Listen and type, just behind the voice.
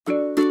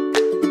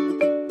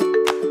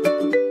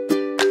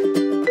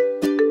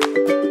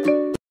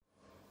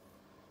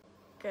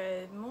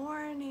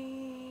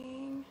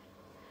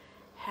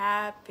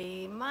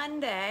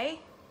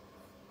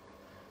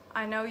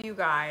know you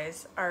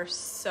guys are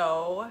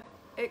so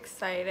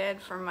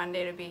excited for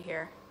Monday to be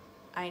here.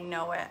 I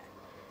know it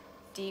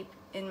deep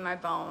in my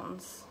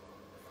bones.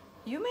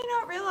 You may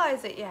not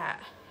realize it yet,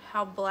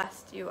 how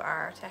blessed you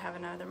are to have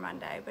another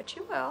Monday, but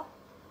you will.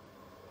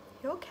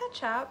 You'll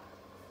catch up.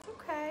 It's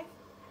okay.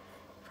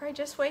 Probably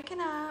just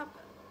waking up.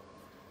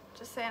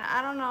 Just saying,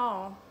 I don't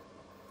know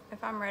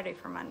if I'm ready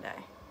for Monday.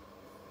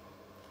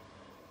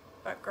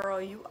 But girl,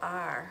 you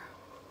are.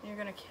 You're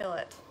gonna kill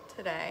it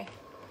today.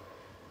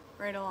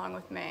 Right along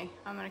with me.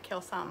 I'm gonna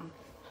kill something.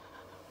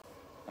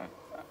 Hey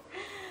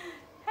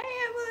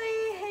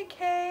Emily, hey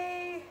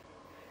Kay,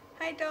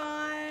 hi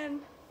Dawn.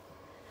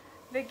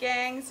 The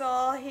gang's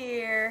all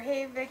here.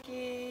 Hey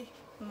Vicky,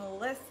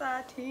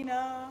 Melissa,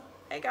 Tina.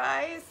 Hey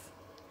guys.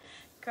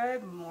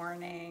 Good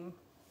morning.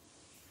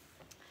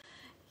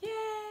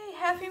 Yay,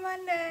 happy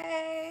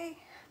Monday.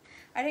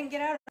 I didn't get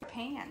out of the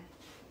pan.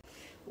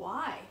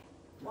 Why?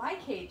 Why,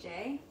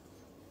 KJ?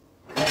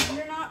 Because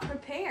you're not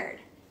prepared.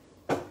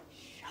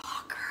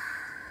 Shocker.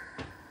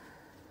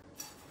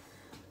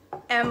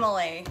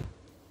 Emily,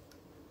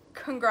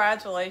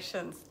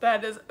 congratulations.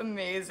 That is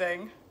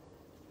amazing.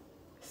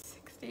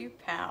 60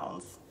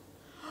 pounds.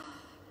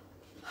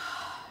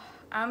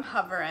 I'm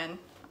hovering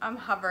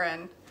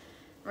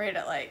right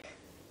at like,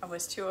 I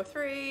was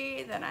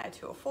 203, then I had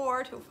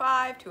 204,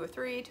 205,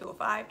 203,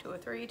 205,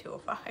 203,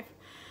 205.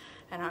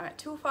 And I'm at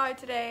 205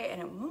 today,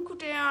 and it won't go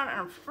down,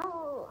 and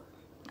no,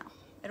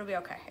 it'll be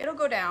okay. It'll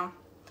go down,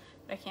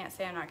 but I can't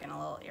say I'm not getting a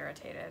little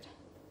irritated.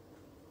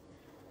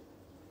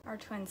 Our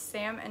twins,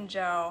 Sam and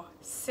Joe,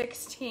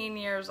 16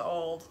 years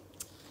old.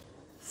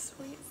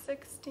 Sweet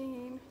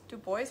 16. Do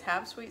boys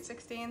have sweet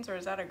 16s, or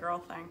is that a girl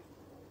thing?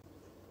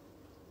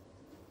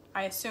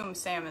 I assume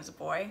Sam is a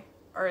boy,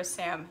 or is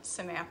Sam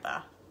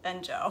Samantha,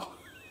 then Joe?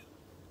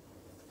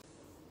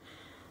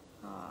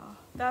 Oh,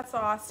 that's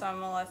awesome,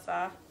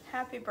 Melissa.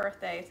 Happy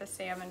birthday to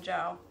Sam and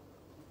Joe.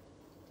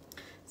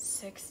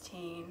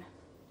 16.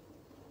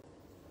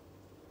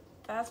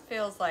 That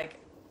feels like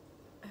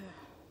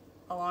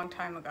a long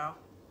time ago.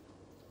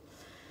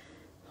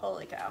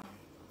 Holy cow.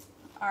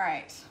 All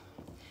right.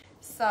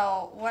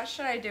 So what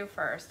should I do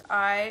first?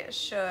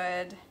 It's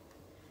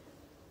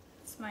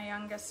my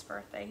youngest's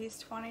birthday. He's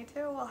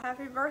 22. Well,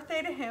 happy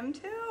birthday to him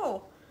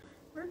too.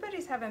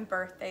 Everybody's having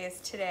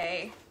birthdays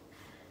today.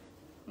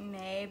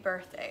 May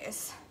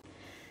birthdays.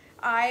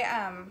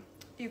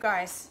 You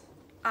guys,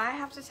 I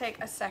have to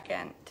take a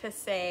second to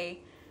say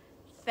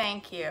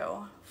thank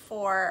you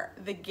for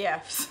the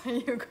gifts,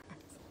 you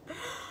guys.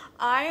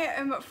 I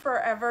am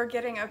forever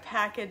getting a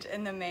package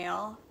in the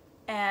mail,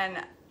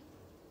 and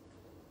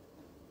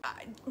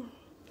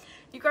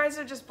you guys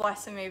are just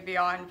blessing me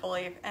beyond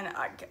belief. And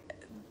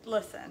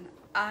listen,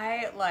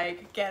 I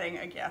like getting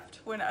a gift.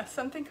 When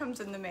something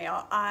comes in the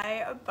mail,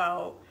 I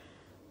about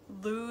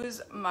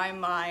lose my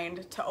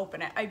mind to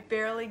open it. I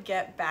barely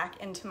get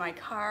back into my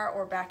car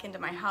or back into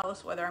my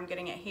house, whether I'm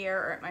getting it here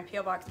or at my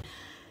P.O. box.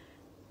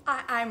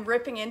 I'm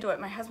ripping into it.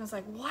 My husband's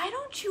like, why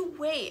don't you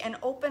wait and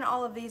open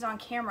all of these on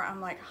camera?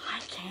 I'm like, I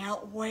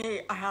can't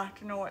wait. I have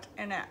to know what's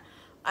in it.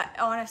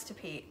 Honest to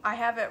Pete, I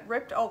have it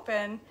ripped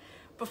open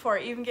before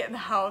I even get in the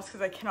house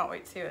because I cannot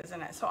wait to see what's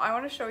in it. So I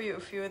want to show you a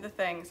few of the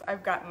things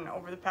I've gotten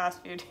over the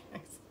past few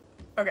days.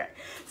 Okay,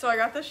 so I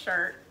got this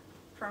shirt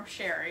from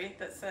Sherry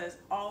that says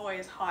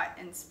always hot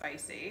and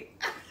spicy.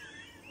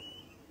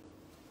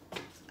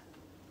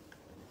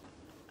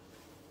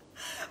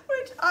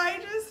 Which I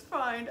just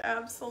find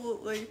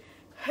absolutely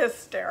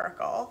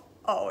hysterical.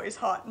 Always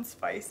hot and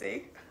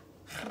spicy.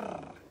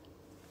 And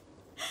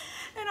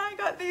I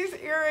got these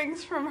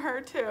earrings from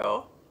her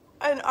too.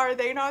 And are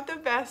they not the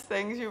best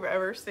things you've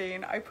ever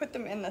seen? I put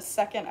them in the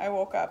second I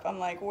woke up. I'm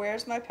like,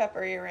 where's my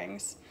pepper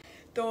earrings?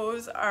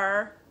 Those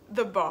are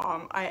the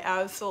bomb. I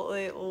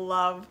absolutely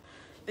love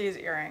these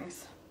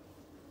earrings.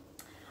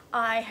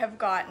 I have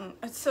gotten,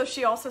 so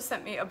she also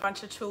sent me a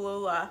bunch of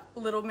Cholula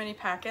little mini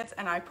packets,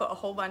 and I put a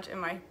whole bunch in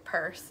my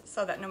purse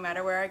so that no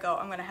matter where I go,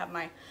 I'm gonna have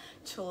my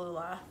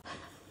Cholula.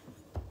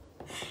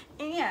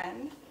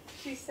 And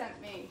she sent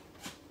me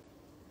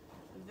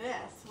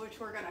this, which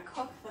we're gonna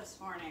cook this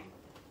morning.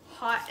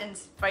 Hot and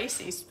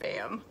spicy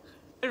Spam.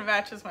 It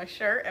matches my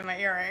shirt and my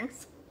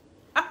earrings.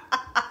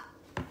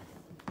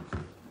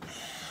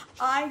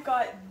 I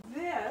got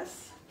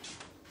this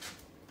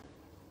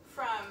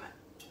from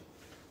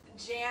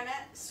Janet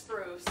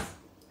Spruce.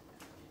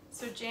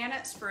 So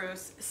Janet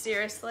Spruce,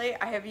 seriously,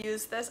 I have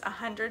used this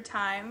 100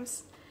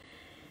 times.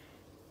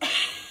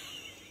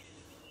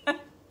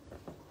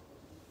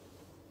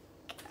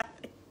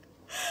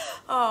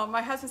 Oh,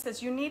 my husband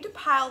says, you need to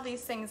pile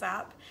these things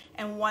up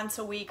and once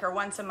a week or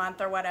once a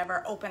month or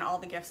whatever, open all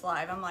the gifts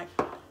live. I'm like,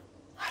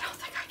 I don't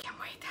think I can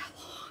wait that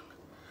long.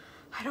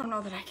 I don't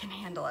know that I can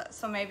handle it.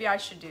 So maybe I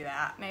should do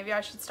that. Maybe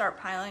I should start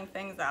piling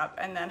things up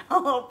and then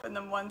I'll open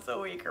them once a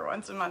week or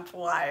once a month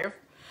live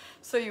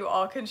so you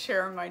all can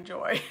share my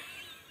joy.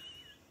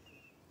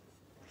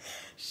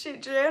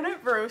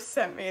 Janet Bruce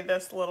sent me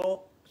this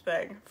little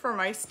thing for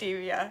my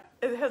stevia.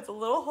 It has a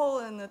little hole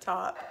in the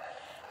top,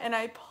 and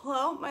I pull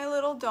out my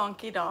little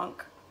donkey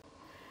donk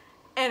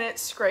and it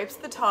scrapes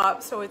the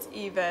top so it's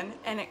even,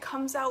 and it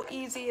comes out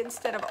easy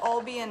instead of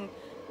all being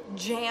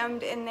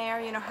jammed in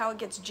there. You know how it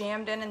gets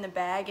jammed in the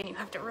bag and you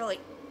have to really,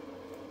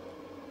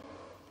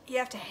 you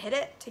have to hit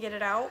it to get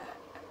it out.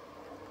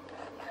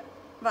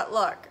 But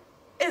look,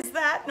 is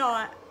that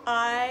not,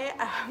 I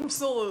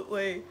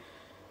absolutely,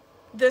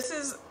 this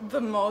is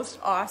the most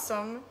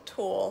awesome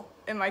tool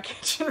in my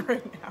kitchen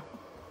right now.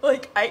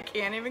 Like, I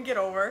can't even get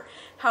over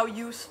how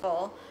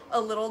useful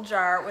a little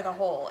jar with a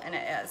hole in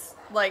it is.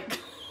 Like,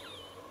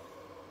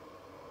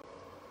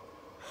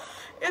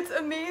 it's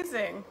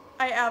amazing.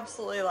 I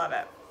absolutely love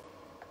it.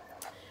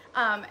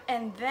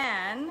 And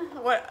then,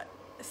 what,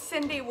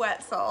 Cindy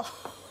Wetzel.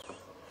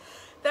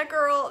 That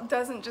girl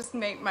doesn't just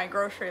make my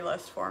grocery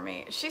list for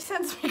me. She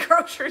sends me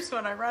groceries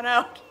when I run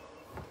out.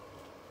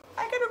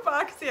 I got a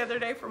box the other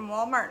day from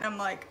Walmart and I'm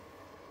like,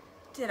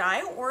 did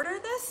I order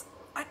this?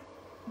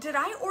 Did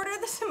I order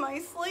this in my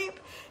sleep?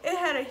 It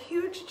had a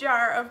huge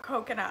jar of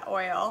coconut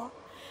oil.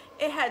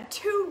 It had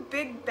 2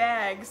 big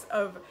bags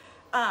of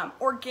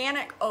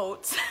organic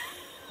oats.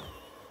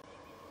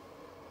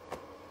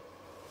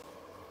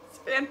 It's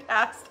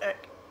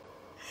fantastic.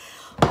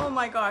 Oh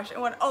my gosh.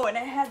 And and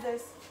it had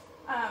this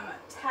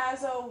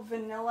Tazo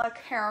vanilla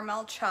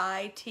caramel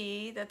chai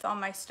tea that's on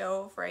my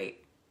stove right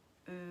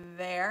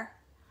there.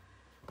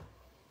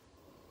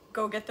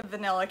 Go get the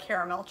vanilla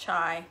caramel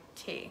chai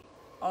tea.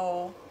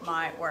 Oh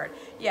my word.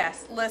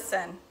 Yes,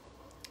 listen,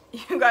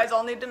 you guys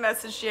all need to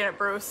message Janet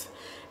Bruce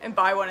and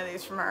buy one of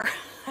these from her.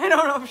 I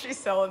don't know if she's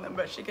selling them,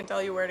 but she can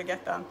tell you where to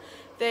get them.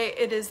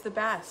 It is the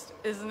best,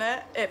 isn't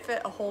it? It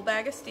fit a whole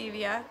bag of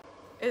stevia.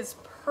 It's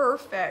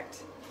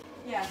perfect.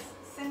 Yes,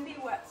 Cindy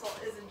Wetzel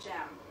is a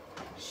gem.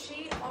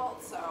 She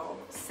also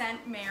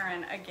sent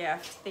Marin a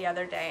gift the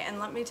other day, and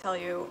let me tell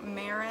you,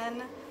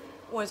 Marin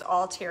was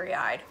all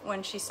teary-eyed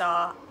when she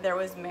saw there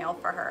was mail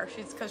for her.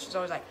 Because she's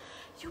always like,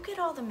 you get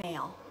all the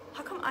mail.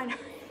 How come I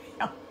never get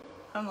mail?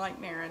 I'm like,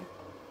 Marin,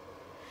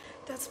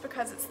 that's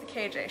because it's the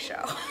KJ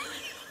show.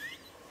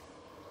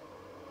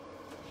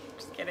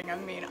 Just kidding,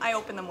 I'm mean. I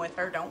open them with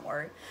her, don't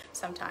worry,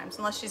 sometimes.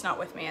 Unless she's not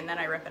with me, and then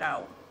I rip it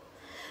out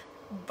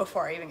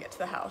before I even get to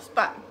the house.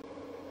 But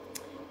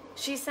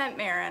she sent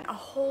Marin a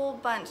whole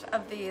bunch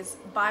of these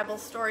Bible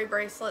story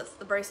bracelets,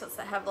 the bracelets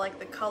that have like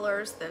the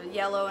colors, the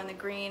yellow and the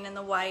green and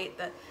the white,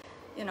 the,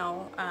 you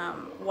know,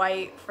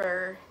 white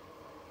for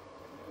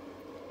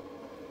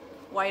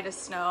white as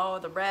snow,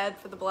 the red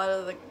for the blood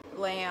of the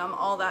lamb,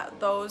 all that,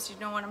 those, you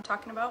know what I'm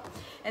talking about?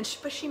 And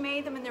but she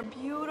made them and they're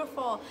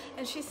beautiful.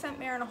 And she sent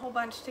Marin a whole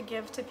bunch to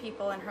give to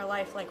people in her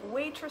life, like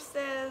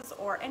waitresses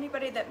or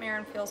anybody that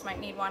Marin feels might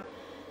need one.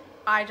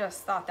 I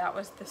just thought that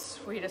was the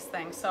sweetest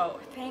thing. So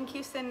thank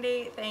you,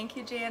 Cindy. Thank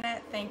you,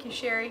 Janet. Thank you,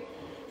 Sherry.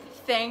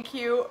 Thank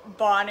you,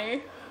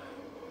 Bonnie,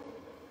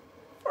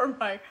 for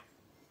my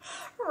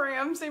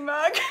Ramsey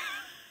mug,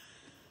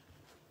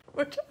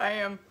 which I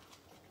am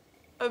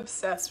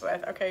obsessed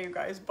with. Okay, you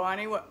guys,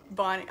 Bonnie,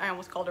 I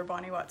almost called her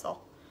Bonnie Wetzel.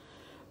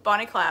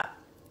 Bonnie Clapp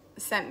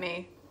sent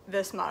me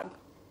this mug.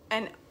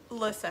 And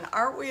listen,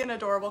 aren't we an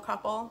adorable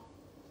couple?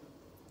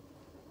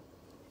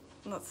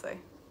 Let's see.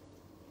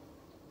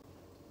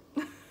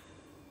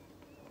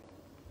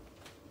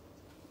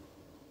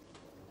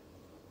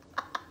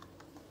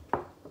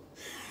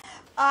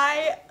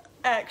 I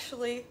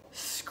actually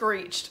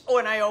screeched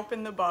when I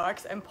opened the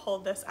box and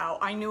pulled this out.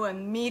 I knew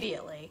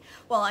immediately.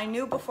 Well, I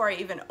knew before I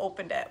even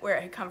opened it where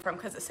it had come from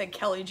because it said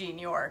Kelly Jean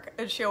York.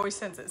 And she always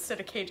sends it instead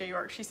of KJ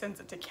York, she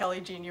sends it to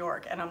Kelly Jean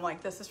York. And I'm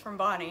like, this is from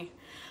Bonnie.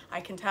 I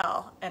can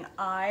tell. And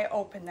I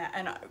opened that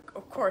and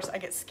of course I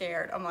get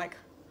scared. I'm like,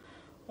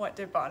 what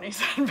did Bonnie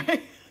send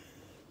me?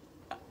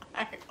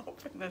 I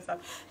opened this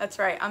up. That's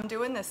right. I'm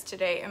doing this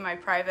today in my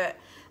private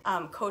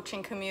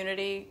coaching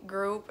community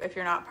group. If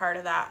you're not part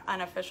of that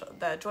unofficial,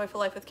 the Joyful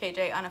Life with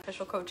KJ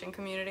unofficial coaching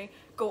community,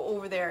 go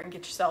over there and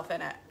get yourself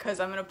in it because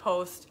I'm going to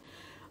post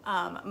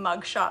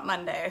Mugshot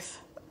Mondays.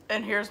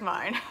 And here's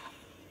mine.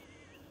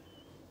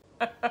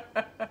 This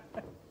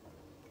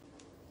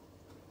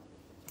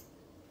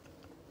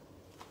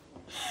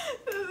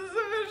is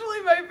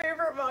officially my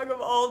favorite mug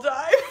of all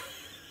time.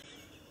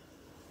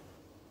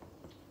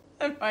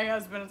 And my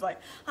husband is like,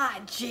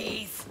 ah,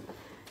 jeez,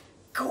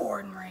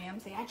 Gordon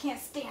Ramsay, I can't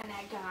stand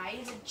that guy.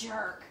 He's a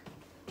jerk.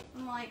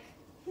 I'm like,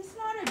 he's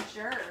not a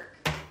jerk.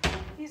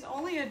 He's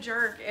only a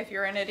jerk if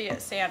you're an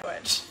idiot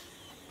sandwich.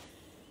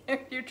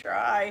 If you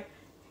try,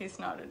 he's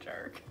not a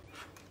jerk.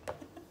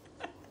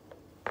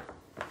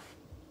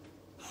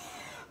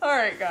 All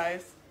right,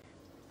 guys.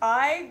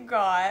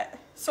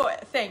 So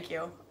thank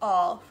you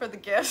all for the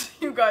gifts.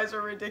 You guys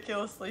are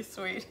ridiculously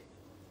sweet.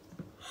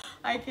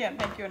 I can't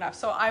thank you enough.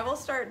 So I will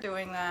start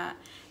doing that.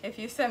 If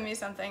you send me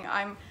something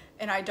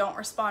and I don't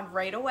respond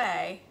right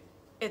away,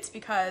 it's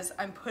because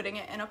I'm putting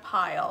it in a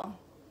pile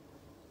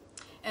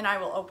and I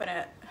will open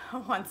it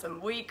once a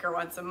week or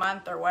once a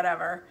month or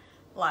whatever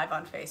live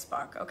on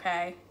Facebook,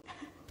 okay?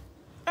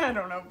 I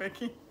don't know,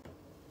 Vicky.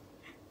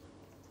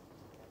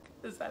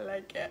 Because I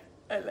like it.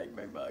 I like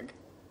my mug.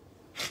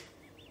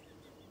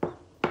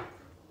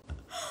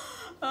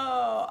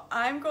 Oh,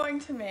 I'm going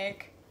to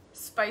make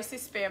spicy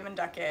Spam and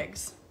duck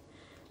eggs,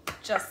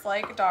 just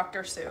like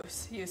Dr.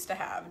 Seuss used to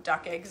have,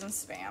 duck eggs and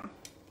Spam.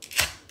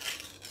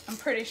 I'm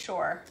pretty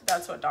sure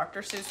that's what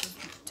Dr. Seuss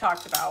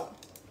talked about.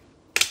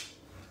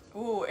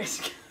 Ooh,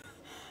 it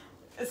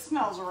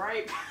smells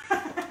ripe.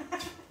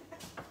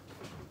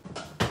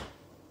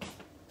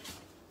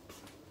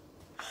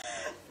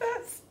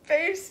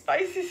 That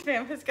spicy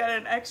Spam has got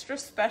an extra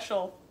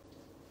special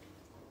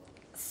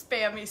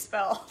spammy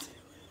smell.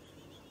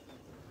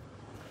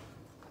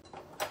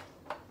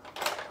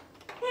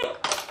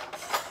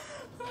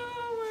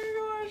 Oh my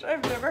gosh,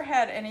 I've never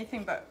had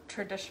anything but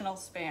traditional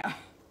Spam.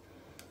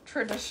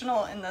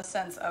 Traditional in the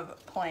sense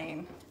of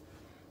plain.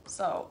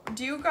 So,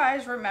 do you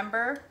guys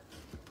remember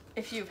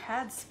if you've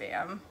had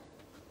Spam?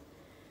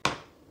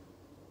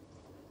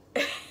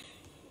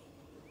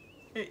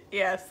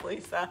 Yes,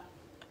 Lisa.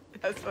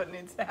 That's what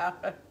needs to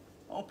happen.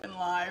 Open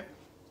live.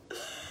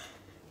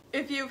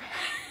 If you've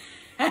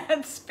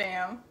had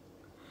Spam,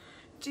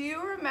 do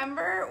you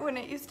remember when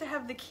it used to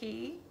have the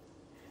key?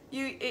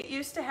 It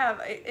used to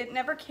have, it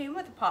never came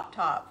with a pop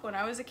top. When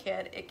I was a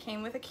kid, it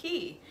came with a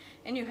key.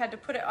 And you had to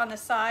put it on the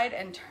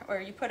side,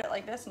 or you put it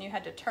like this, and you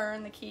had to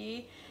turn the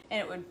key, and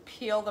it would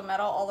peel the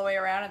metal all the way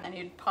around, and then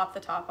you'd pop the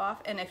top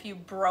off. And if you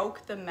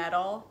broke the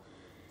metal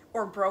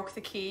or broke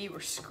the key, you were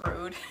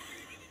screwed.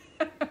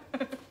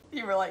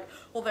 You were like,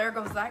 well, there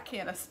goes that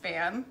can of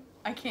Spam.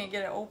 I can't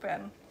get it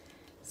open.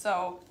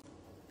 So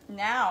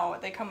now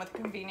they come with a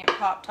convenient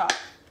pop top.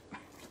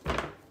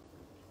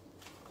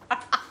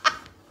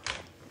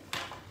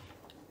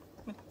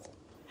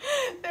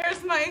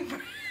 There's my...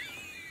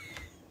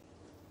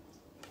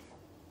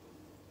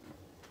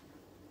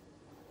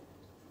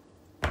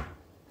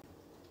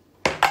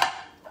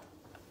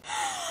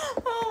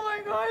 Oh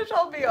my gosh,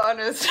 I'll be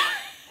honest.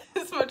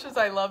 As much as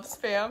I love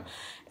Spam,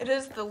 it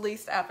is the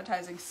least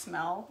appetizing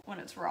smell when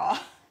it's raw.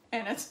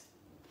 And it's...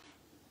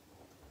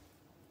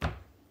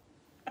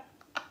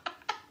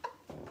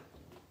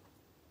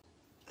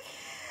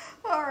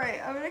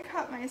 Alright, I'm gonna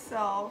cut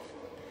myself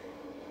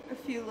a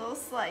few little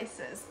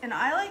slices. And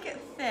I like it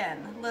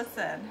thin.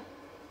 Listen.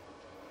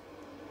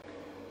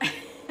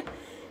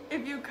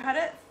 If you cut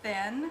it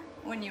thin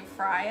when you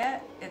fry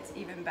it, it's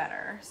even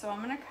better. So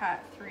I'm gonna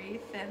cut 3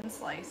 thin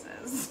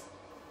slices.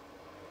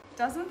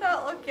 Doesn't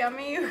that look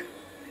yummy?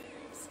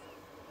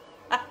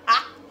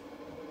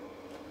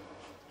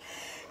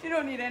 You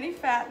don't need any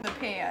fat in the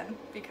pan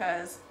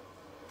because,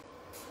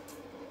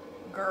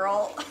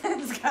 girl,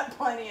 it's got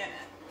plenty in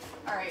it.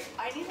 All right,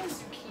 I need a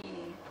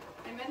zucchini.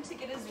 I meant to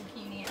get a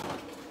zucchini out.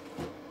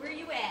 Where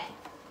you at?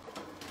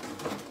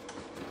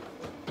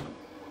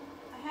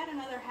 I had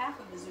another half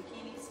of the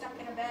zucchini stuck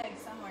in a bag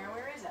somewhere.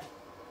 Where is it?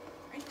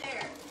 Right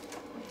there.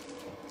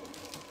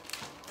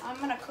 I'm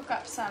gonna cook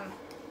up some.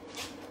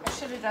 I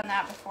should have done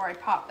that before I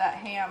popped that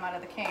ham out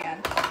of the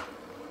can.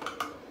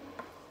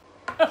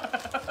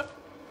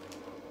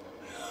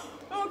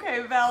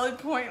 Okay, valid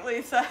point,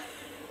 Lisa.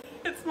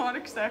 It's not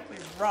exactly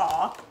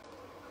raw.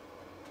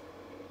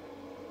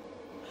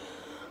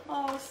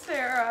 Oh,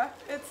 Sarah,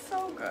 it's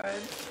so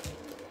good.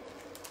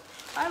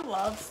 I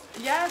love,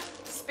 yeah,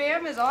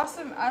 Spam is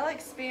awesome. I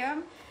like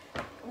Spam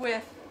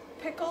with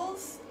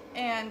pickles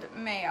and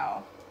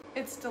mayo.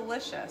 It's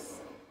delicious.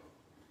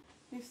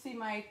 You see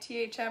my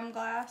THM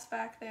glass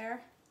back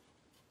there?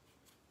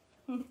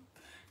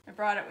 I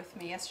brought it with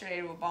me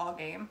yesterday to a ball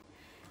game.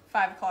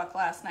 5 o'clock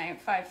last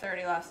night,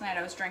 5:30 last night,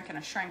 I was drinking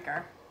a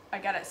shrinker. I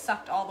got it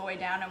sucked all the way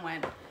down and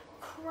went,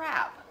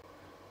 crap,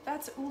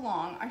 that's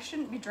oolong. I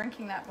shouldn't be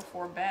drinking that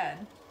before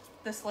bed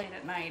this late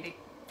at night,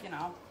 you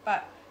know,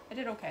 but I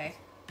did okay.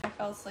 I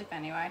fell asleep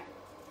anyway.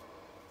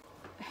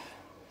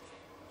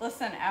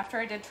 Listen, after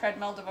I did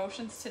treadmill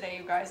devotions today,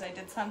 you guys, I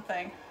did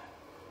something.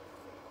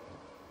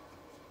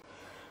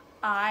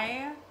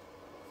 I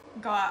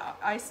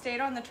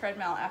stayed on the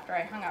treadmill after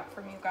I hung up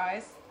from you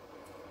guys.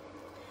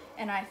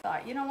 And I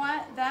thought, you know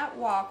what? That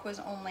walk was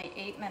only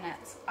 8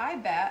 minutes. I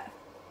bet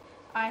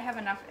I have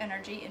enough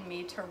energy in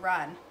me to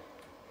run.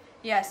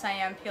 Yes, I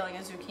am peeling a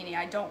zucchini.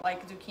 I don't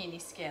like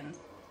zucchini skin.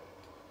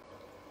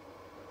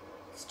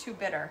 It's too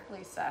bitter,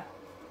 Lisa.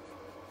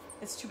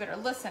 It's too bitter.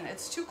 Listen,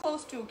 it's too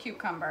close to a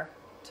cucumber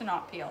to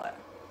not peel it.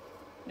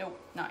 Nope,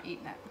 not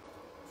eating it.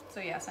 So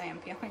yes, I am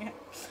peeling it.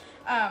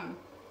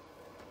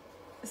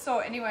 So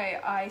anyway,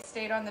 I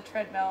stayed on the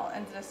treadmill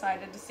and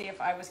decided to see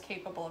if I was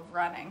capable of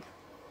running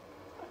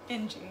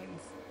in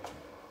jeans.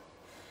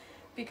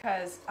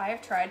 Because I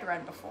have tried to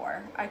run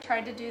before. I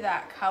tried to do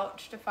that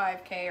couch to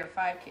 5K or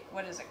 5K,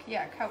 what is it?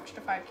 Yeah, couch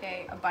to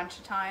 5K a bunch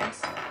of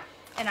times.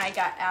 And I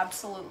got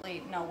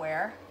absolutely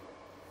nowhere.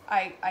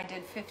 I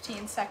did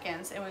 15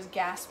 seconds. It was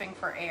gasping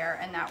for air,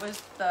 and that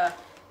was the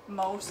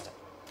most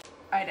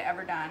I'd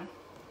ever done.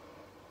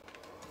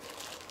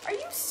 Are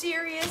you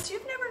serious?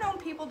 You've never known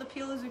people to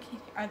peel a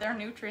zucchini? Are there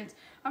nutrients?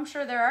 I'm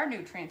sure there are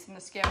nutrients in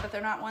the skin, but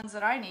they're not ones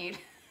that I need.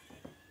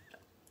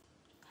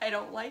 I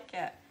don't like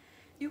it.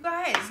 You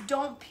guys,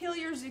 don't peel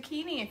your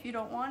zucchini if you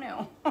don't want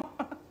to.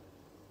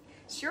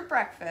 It's your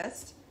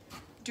breakfast.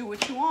 Do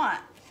what you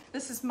want.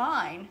 This is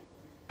mine.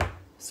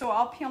 So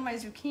I'll peel my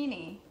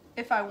zucchini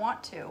if I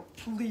want to,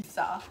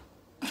 Lisa.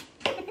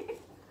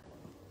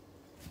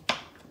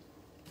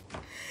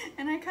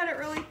 And I cut it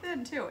really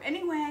thin too.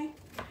 Anyway,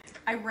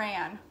 I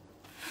ran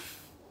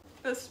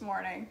this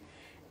morning,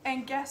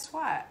 and guess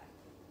what?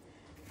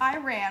 I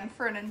ran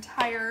for an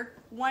entire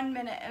 1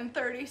 minute and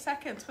 30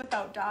 seconds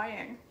without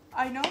dying.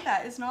 I know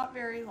that is not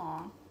very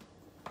long.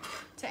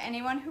 To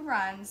anyone who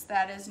runs,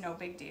 that is no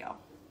big deal.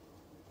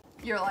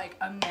 You're like,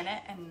 a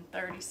minute and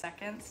 30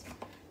 seconds?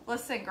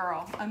 Listen,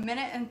 girl, a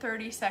minute and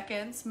 30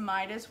 seconds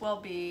might as well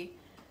be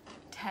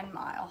 10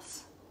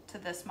 miles to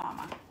this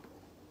mama.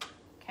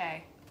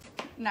 Okay,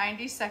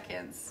 90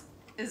 seconds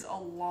is a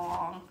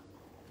long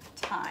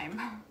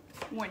time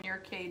when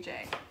you're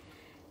KJ.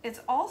 It's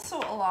also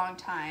a long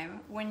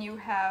time when you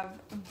have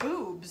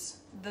boobs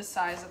the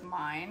size of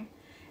mine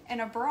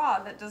and a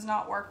bra that does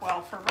not work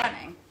well for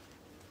running.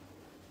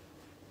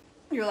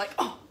 You're like,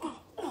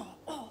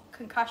 oh,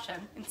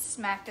 concussion, and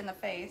smacked in the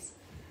face.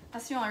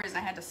 That's the only reason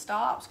I had to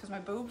stop, because my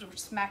boobs were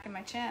smacking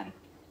my chin.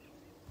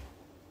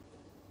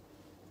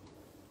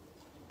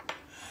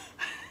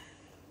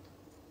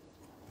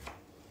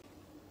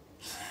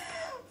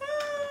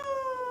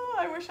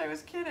 I wish I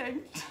was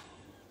kidding.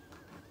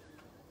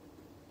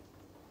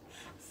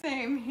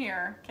 Same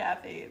here,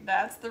 Kathy.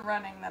 That's the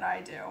running that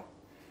I do.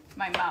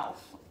 My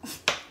mouth.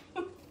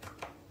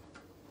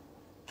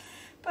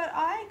 But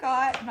I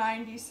got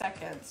 90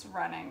 seconds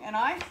running, and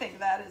I think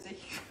that is a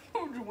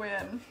huge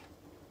win.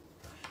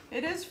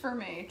 It is for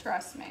me,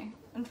 trust me.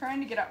 I'm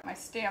trying to get up my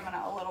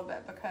stamina a little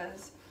bit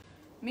because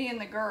me and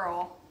the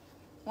girl,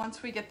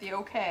 once we get the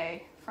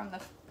okay from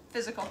the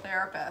physical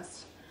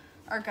therapist,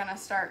 are gonna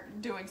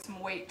start doing some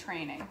weight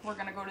training. We're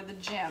gonna go to the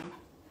gym.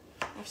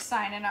 We're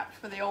signing up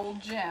for the old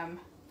gym,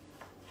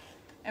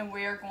 and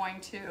we are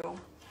going to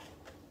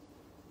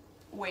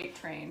weight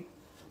train,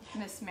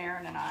 Miss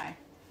Marin and I.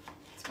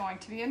 It's going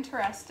to be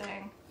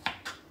interesting.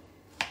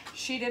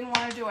 She didn't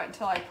want to do it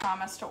until I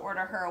promised to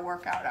order her a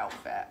workout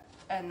outfit,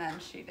 and then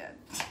she did.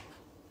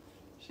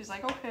 She's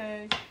like,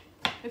 okay,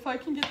 if I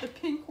can get the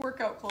pink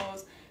workout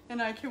clothes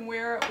and I can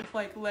wear it with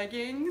like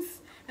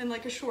leggings and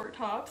like a short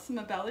top so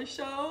my belly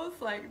shows,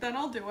 like, then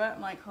I'll do it.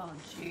 I'm like, oh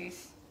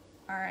jeez.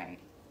 All right.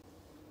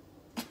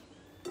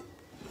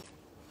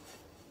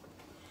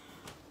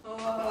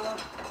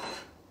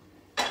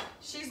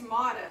 She's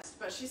modest,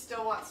 but she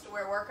still wants to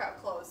wear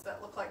workout clothes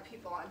that look like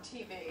people on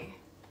TV.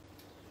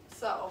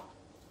 So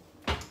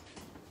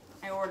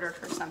I ordered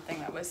her something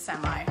that was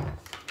semi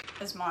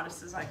as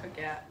modest as I could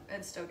get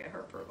and still get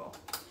her approval.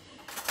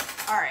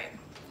 All right.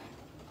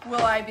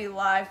 Will I be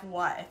live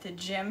what? At the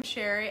gym,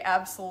 Sherry?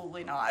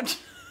 Absolutely not.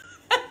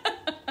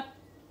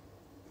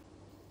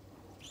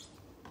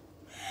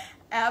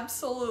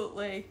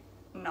 Absolutely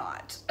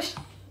not.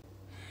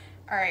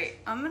 All right,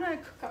 I'm gonna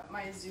cook up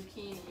my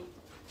zucchini.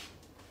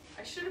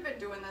 I should have been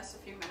doing this a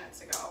few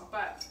minutes ago,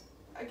 but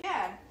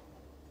again,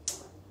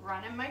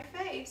 run in my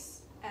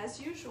face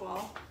as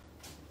usual.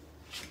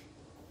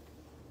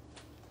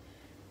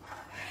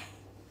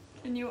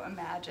 Can you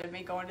imagine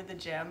me going to the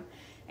gym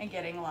and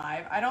getting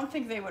live? I don't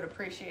think they would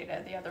appreciate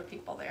it, the other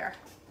people there.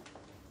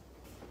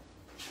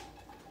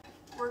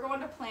 We're going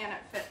to Planet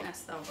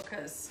Fitness though,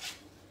 because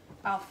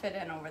I'll fit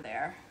in over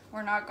there.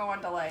 We're not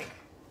going to like,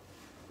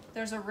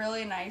 there's a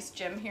really nice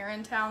gym here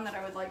in town that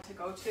I would like to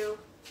go to,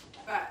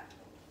 but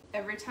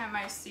every time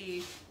I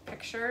see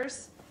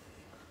pictures,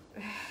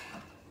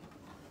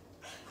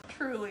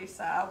 true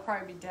Lisa, I'll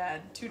probably be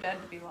dead, too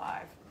dead to be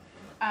live.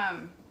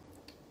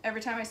 Every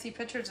time I see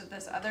pictures of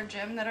this other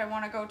gym that I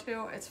want to go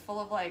to, it's full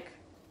of like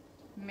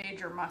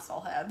major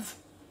muscle heads.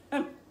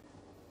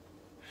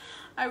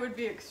 I would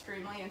be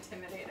extremely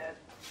intimidated.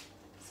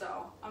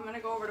 So I'm gonna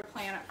go over to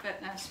Planet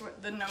Fitness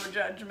with the no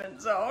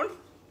judgment zone.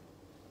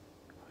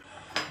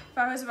 If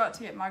I was about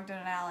to get mugged in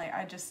an alley,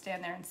 I'd just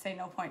stand there and say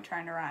no point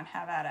trying to run,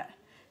 have at it.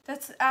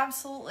 That's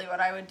absolutely what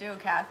I would do,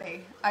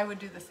 Kathy. I would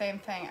do the same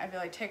thing. I'd be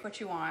like, take what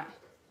you want.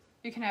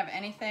 You can have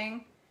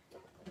anything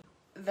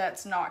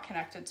that's not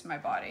connected to my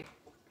body.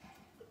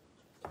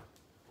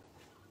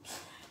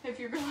 If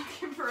you're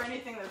looking for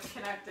anything that's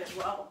connected,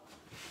 well,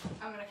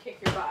 I'm gonna kick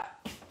your butt.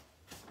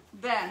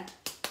 Then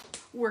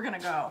we're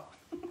gonna go.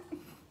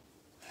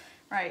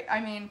 Right,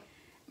 I mean,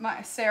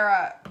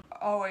 Sarah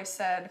always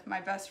said, my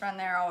best friend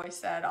there always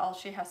said, all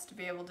she has to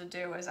be able to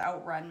do is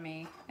outrun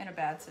me in a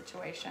bad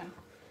situation.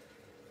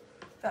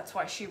 That's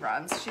why she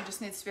runs. She just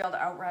needs to be able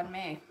to outrun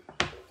me.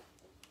 I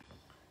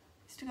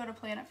used to go to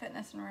Planet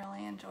Fitness and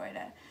really enjoyed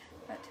it.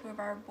 But two of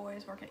our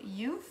boys work at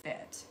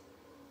UFit.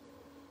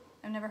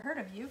 I've never heard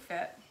of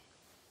UFit.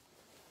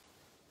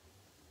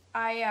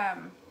 I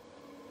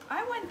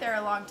went there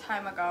a long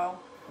time ago,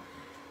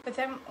 but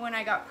then when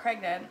I got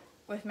pregnant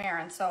with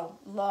Marin, so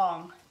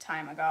long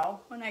time ago,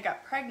 when I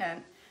got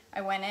pregnant,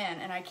 I went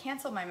in and I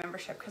canceled my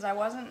membership because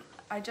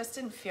I just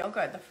didn't feel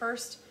good. The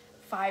first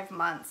 5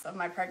 months of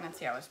my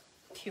pregnancy, I was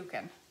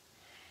puking.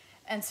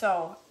 And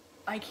so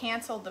I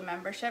canceled the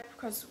membership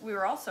because we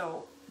were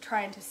also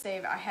trying to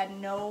save. I had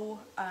no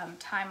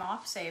time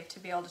off saved to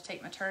be able to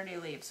take maternity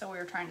leave. So we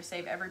were trying to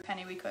save every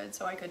penny we could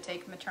so I could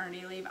take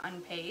maternity leave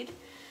unpaid.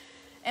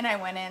 And I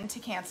went in to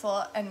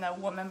cancel, and the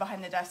woman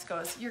behind the desk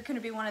goes, "You're gonna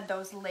be one of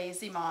those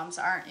lazy moms,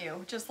 aren't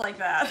you?" Just like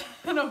that.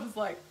 And I was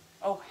like,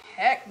 oh,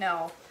 heck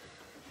no.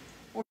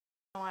 You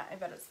know what? I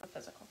bet it's the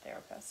physical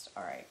therapist.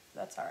 All right,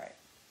 that's all right.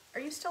 Are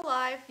you still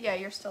live? Yeah,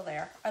 you're still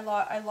there. But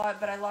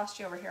I lost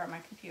you over here on my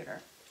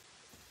computer.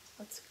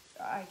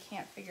 I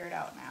can't figure it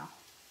out now.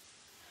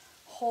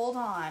 Hold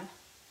on.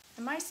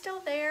 Am I still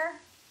there?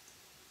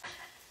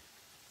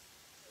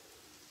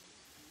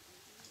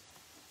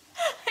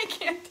 I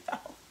can't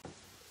tell.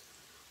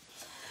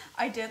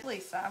 I did,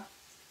 Lisa.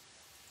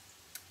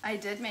 I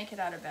did make it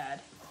out of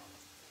bed.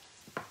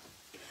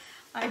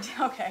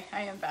 Okay,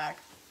 I am back.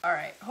 All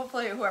right,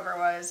 hopefully whoever it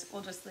was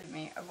will just leave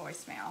me a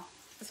voicemail.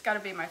 It's gotta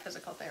be my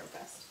physical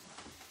therapist.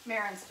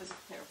 Marin's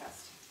physical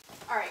therapist.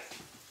 All right,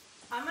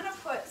 I'm gonna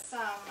put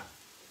some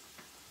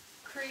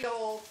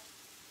Creole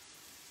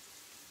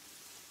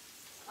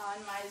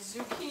on my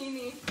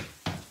zucchini.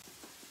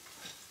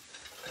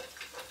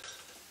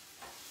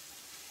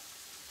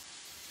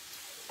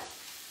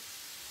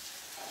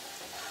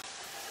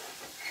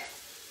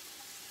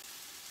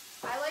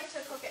 I like to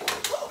cook it.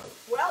 Oh,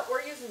 well,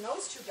 we're using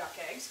those 2 duck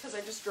eggs because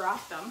I just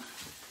dropped them.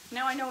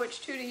 Now I know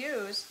which 2 to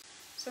use.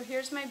 So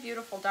here's my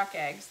beautiful duck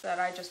eggs that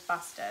I just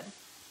busted.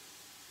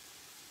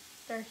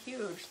 They're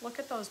huge. Look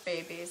at those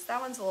babies.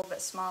 That one's a little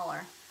bit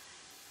smaller.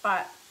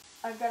 But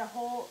I've got a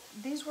whole,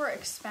 these were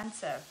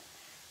expensive.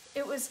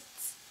 It was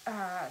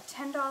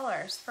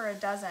 $10 for a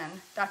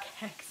dozen duck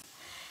eggs.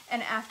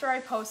 And after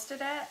I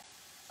posted it,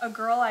 a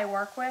girl I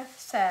work with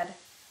said,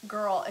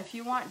 "Girl, if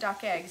you want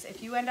duck eggs,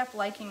 if you end up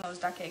liking those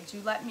duck eggs,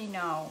 you let me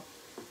know,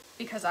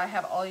 because I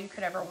have all you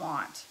could ever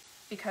want.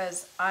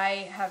 Because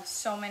I have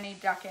so many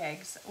duck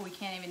eggs, we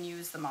can't even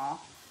use them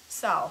all.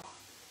 So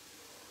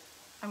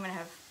I'm gonna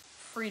have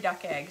free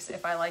duck eggs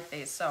if I like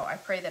these, so I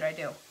pray that I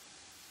do."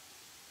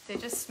 They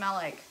just smell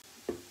like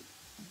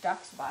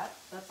duck's butt,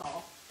 that's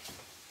all.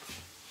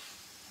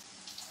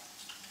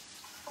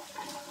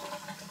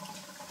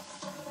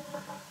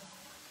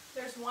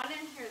 There's one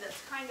in here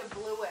that's kind of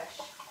bluish.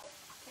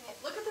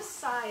 Look at the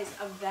size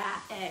of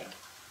that egg.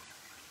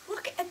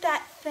 Look at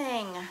that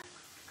thing.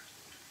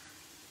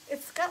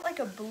 It's got like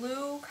a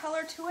blue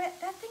color to it.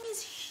 That thing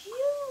is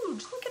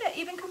huge. Look at it,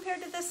 even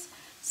compared to this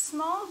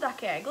small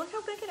duck egg. Look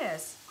how big it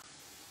is.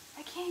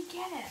 I can't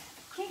get it.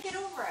 Can't get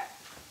over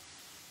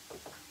it.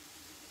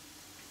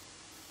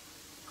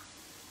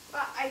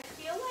 But I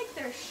feel like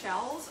their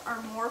shells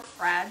are more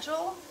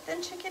fragile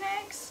than chicken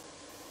eggs.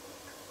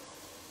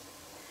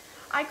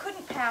 I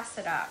couldn't pass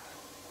it up.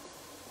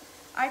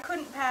 I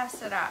couldn't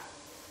pass it up,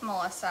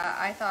 Melissa.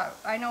 I thought,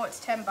 I know it's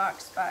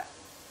 $10, but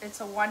it's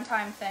a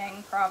one-time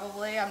thing,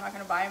 probably. I'm not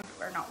gonna buy them,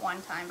 or not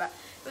one time, but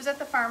it was at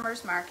the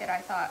farmer's market.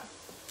 I thought,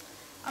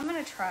 I'm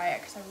gonna try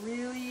it, because I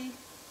really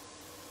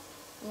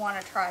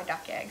wanna try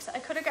duck eggs. I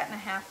could have gotten a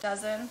half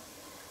dozen,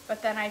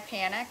 but then I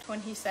panicked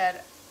when he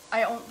said,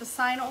 the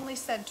sign only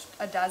said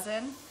a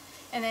dozen,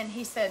 and then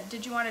he said,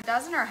 "Did you want a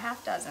dozen or a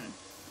half dozen?"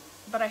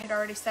 But I had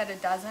already said a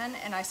dozen,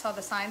 and I saw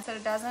the sign said a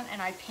dozen,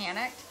 and I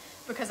panicked,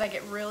 because I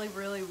get really,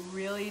 really,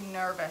 really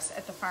nervous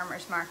at the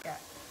farmer's market.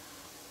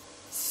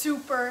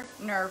 Super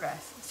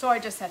nervous. So I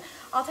just said,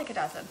 "I'll take a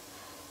dozen."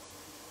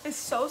 It's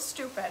so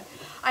stupid.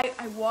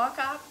 I walk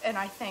up and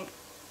I think,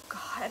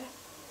 God,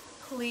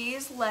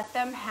 please let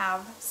them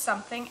have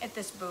something at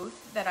this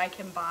booth that I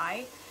can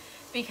buy,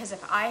 because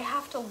if I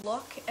have to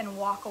look and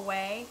walk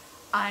away,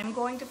 I'm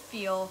going to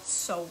feel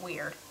so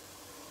weird.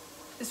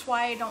 This is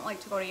why I don't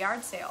like to go to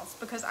yard sales,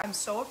 because I'm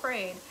so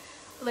afraid,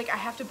 like, I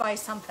have to buy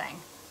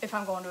something if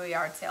I'm going to a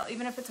yard sale.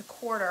 Even if it's a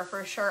quarter for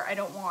a shirt I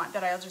don't want,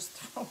 that I'll just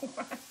throw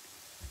away.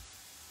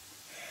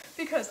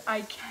 Because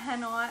I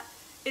cannot,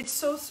 it's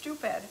so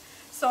stupid.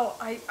 So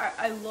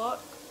I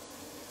look,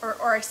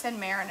 or I send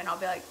Marin and I'll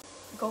be like,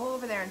 "Go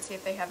over there and see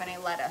if they have any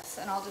lettuce."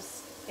 And I'll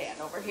just stand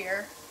over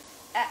here.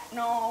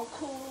 No,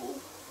 cool.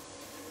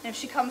 And if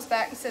she comes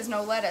back and says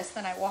no lettuce,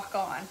 then I walk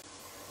on.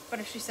 But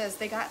if she says,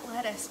 "They got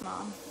lettuce,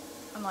 Mom,"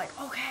 I'm like,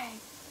 okay,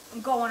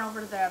 I'm going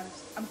over to them.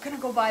 I'm gonna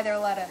go buy their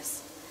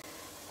lettuce.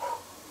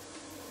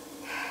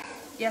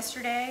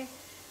 Yesterday,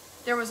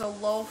 there was a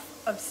loaf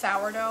of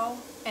sourdough,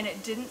 and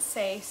it didn't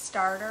say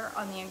starter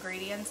on the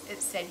ingredients,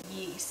 it said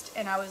yeast.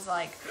 And I was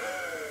like,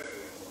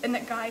 and the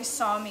guy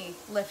saw me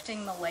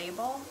lifting the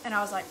label, and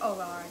I was like, oh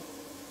God,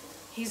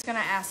 he's gonna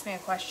ask me a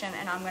question,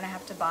 and I'm gonna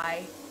have to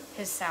buy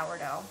his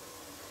sourdough.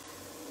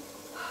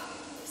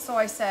 So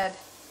I said,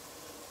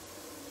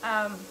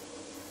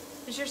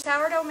 is your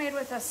sourdough made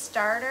with a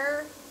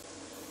starter?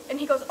 And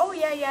he goes, "Oh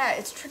yeah,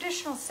 it's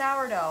traditional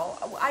sourdough.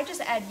 I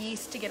just add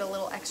yeast to get a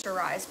little extra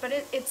rise, but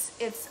it's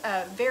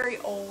a very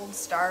old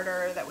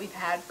starter that we've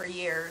had for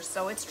years,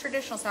 so it's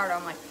traditional sourdough."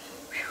 I'm like,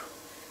 whew,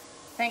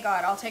 thank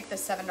God, I'll take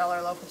this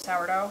 $7 loaf of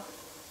sourdough.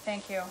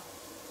 Thank you.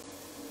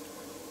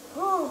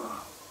 Whew.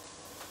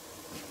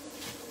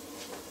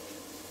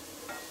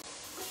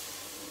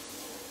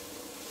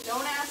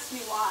 Don't ask me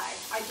why.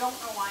 I don't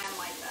know why I'm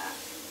like that,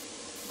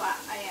 but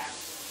I am.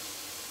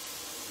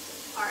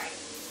 All right.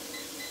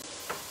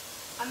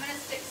 I'm gonna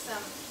stick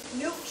some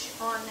nooch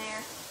on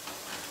there.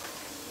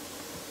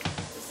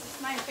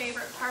 That's my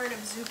favorite part of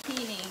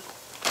zucchini.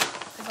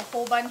 There's a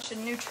whole bunch of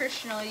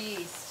nutritional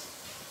yeast.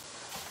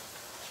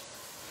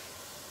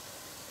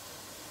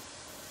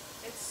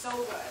 It's so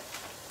good.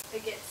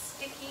 It gets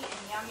sticky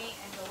and yummy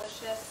and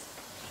delicious.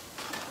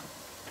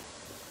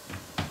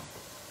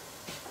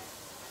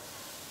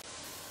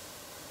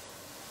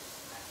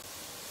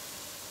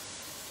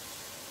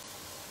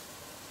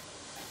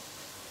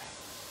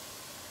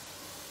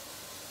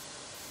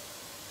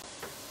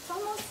 It's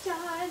almost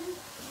done.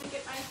 Let me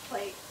get my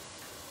plate.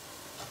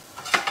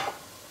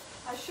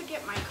 I should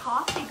get my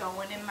coffee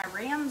going in my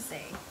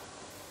Ramsay.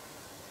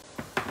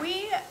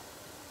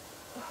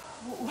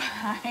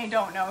 I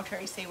don't know,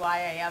 Tracy, why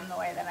I am the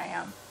way that I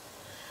am.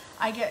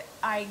 I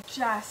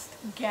just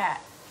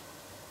get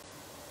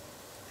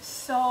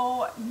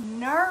so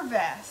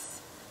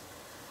nervous.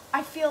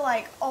 I feel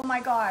like, oh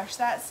my gosh,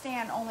 that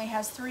stand only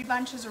has 3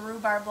 bunches of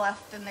rhubarb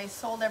left and they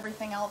sold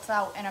everything else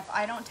out. And if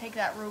I don't take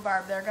that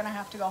rhubarb, they're gonna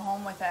have to go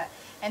home with it.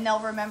 And they'll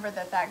remember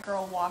that that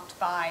girl walked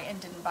by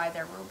and didn't buy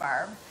their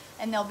rhubarb.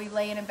 And they'll be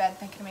laying in bed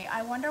thinking to me,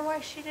 I wonder why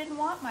she didn't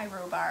want my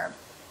rhubarb.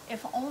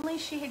 If only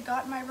she had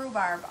gotten my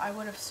rhubarb, I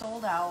would have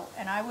sold out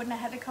and I wouldn't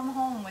have had to come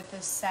home with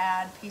this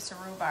sad piece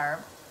of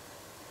rhubarb.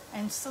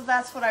 And so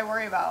that's what I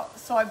worry about.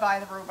 So I buy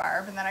the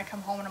rhubarb and then I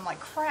come home and I'm like,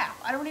 crap,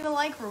 I don't even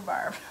like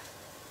rhubarb.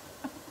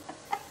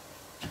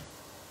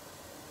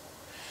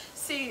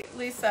 See,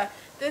 Lisa,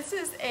 this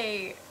is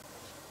I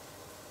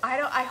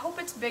hope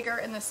it's bigger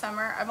in the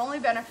summer. I've only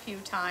been a few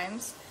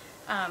times,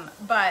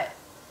 but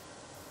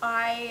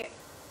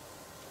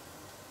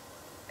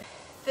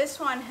this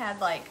one had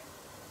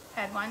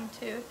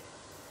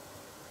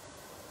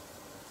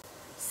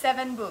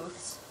 7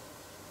 booths.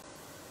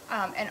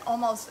 And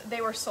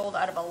they were sold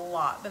out of a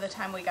lot by the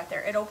time we got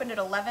there. It opened at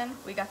 11,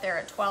 we got there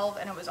at 12,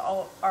 and it was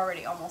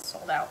already almost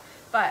sold out.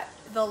 But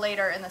the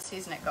later in the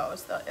season it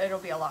goes, it'll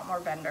be a lot more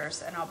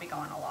vendors, and I'll be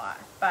going a lot.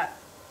 But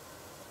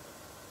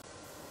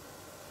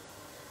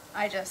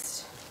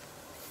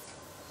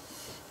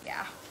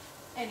yeah.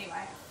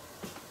 Anyway,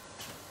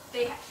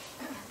 they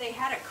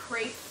had a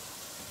crepe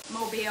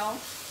mobile,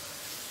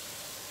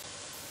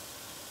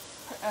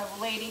 a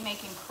lady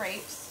making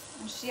crepes.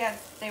 And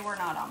they were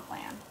not on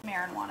plan.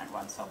 Maren wanted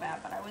one so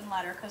bad, but I wouldn't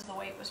let her because the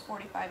wait was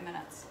 45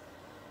 minutes.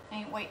 I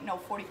ain't waiting no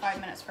 45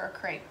 minutes for a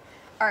crepe.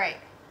 All right,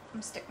 I'm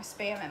gonna stick my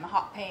Spam in my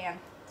hot pan.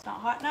 It's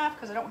not hot enough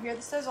because I don't hear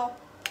the sizzle.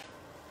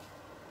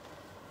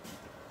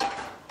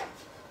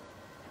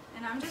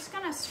 And I'm just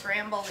gonna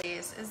scramble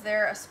these. Is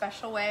there a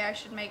special way I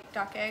should make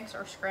duck eggs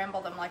or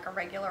scramble them like a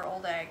regular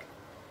old egg?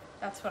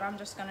 That's what I'm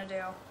just gonna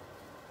do.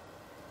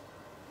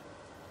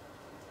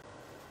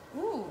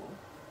 Ooh.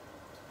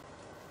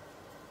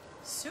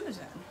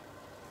 Susan.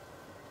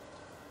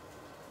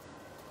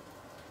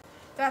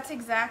 That's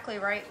exactly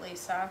right,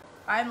 Lisa.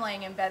 I'm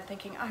laying in bed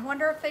thinking, I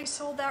wonder if they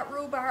sold that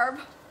rhubarb.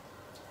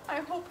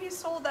 I hope he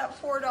sold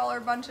that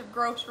 $4 bunch of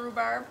gross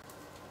rhubarb.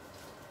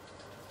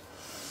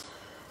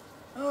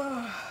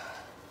 Ugh.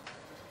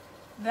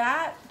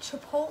 That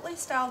Chipotle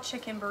style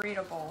chicken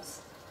burrito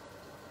bowls.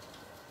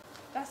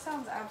 That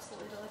sounds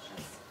absolutely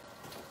delicious.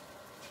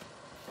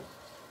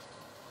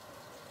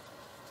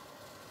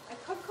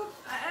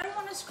 I don't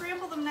want to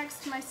scramble them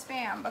next to my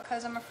Spam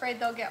because I'm afraid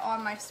they'll get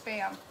on my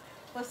Spam.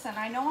 Listen,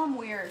 I know I'm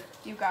weird,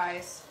 you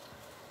guys.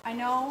 I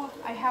know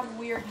I have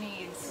weird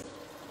needs,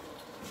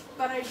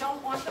 but I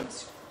don't want them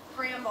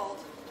scrambled.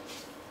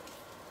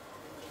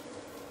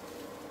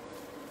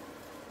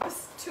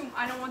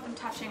 I don't want them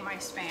touching my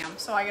Spam,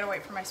 so I gotta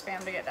wait for my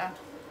Spam to get done.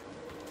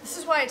 This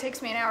is why it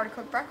takes me an hour to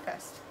cook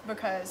breakfast,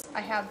 because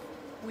I have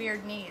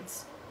weird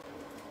needs.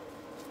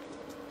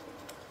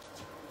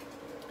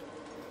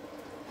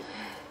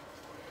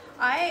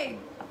 I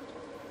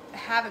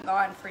haven't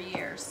gone for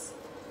years.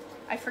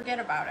 I forget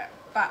about it,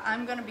 but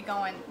I'm gonna be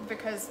going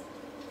because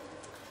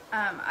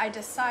I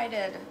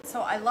decided,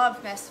 so I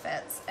love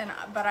Misfits,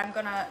 but I'm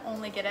gonna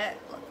only get it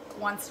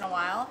once in a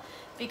while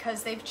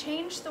because they've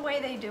changed the way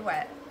they do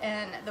it,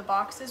 and the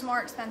box is more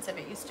expensive.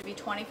 It used to be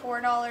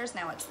 $24,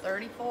 now it's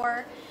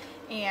 $34,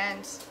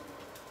 and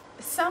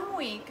some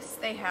weeks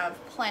they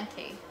have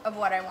plenty of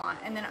what I want,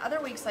 and then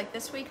other weeks, like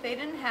this week, they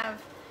didn't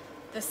have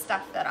the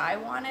stuff that I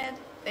wanted.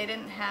 They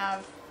didn't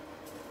have,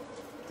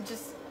 it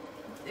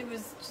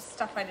was just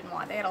stuff I didn't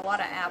want. They had a lot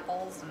of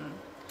apples and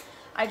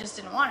I just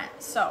didn't want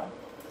it. So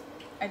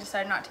I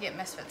decided not to get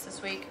Misfits this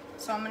week.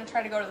 So I'm gonna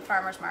try to go to the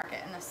farmer's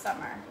market in the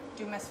summer.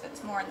 Do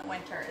Misfits more in the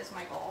winter is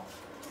my goal.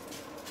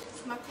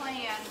 It's my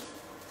plan.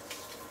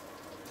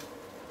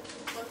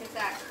 Look at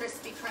that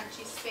crispy,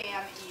 crunchy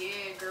Spam.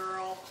 Yeah,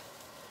 girl.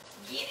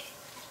 Get it.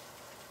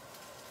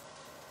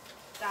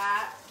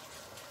 That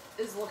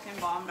is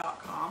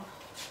lookingbomb.com.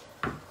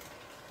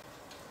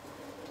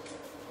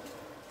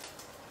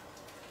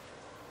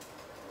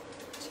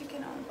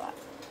 Chicken on black.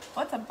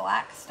 What's a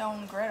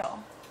Blackstone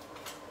griddle?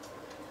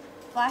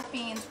 Black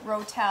beans,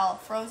 rotel,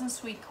 frozen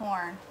sweet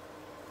corn.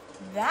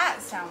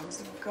 That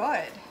sounds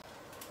good.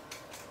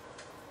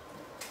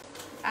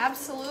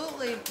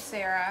 Absolutely,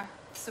 Sarah.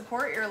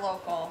 Support your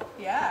local.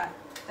 Yeah,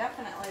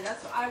 definitely.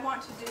 I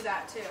want to do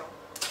that too.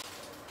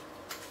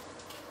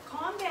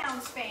 Calm down,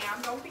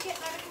 Spam. Don't be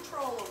getting out of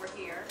control over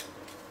here.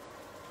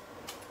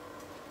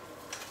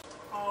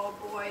 Oh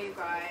boy, you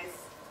guys.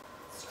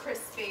 It's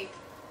crispy.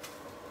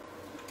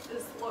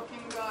 It's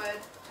looking good.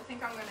 I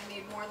think I'm gonna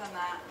need more than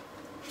that.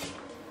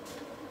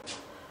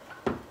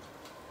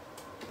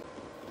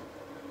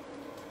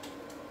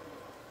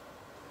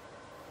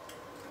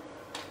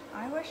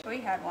 I wish we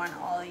had one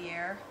all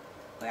year.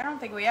 I don't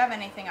think we have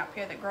anything up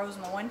here that grows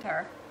in the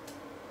winter.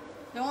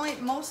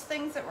 Most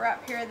things that were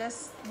up here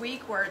this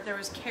week were, there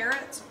was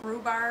carrots,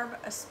 rhubarb,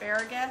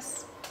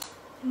 asparagus.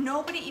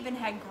 Nobody even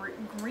had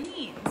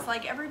greens.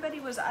 Like everybody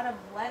was out of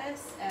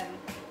lettuce, and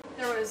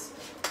there was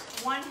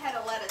one head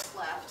of lettuce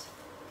left.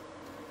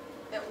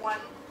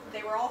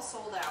 They were all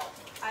sold out.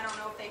 I don't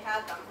know if they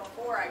had them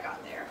before I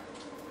got there.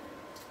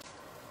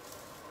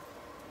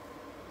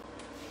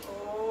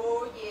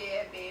 Oh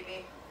yeah,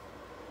 baby.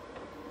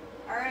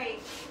 All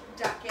right,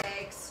 duck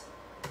eggs.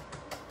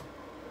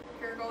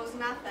 Here goes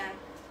nothing.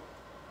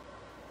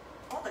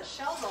 Oh, the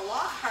shell's a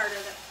lot harder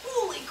than,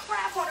 holy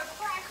crap, what a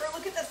cracker.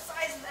 Look at the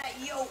size of that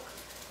yolk.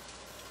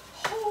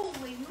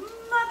 Holy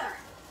mother.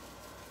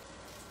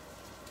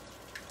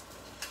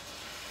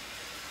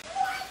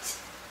 What?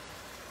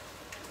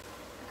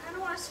 I kind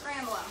of want to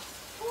scramble them.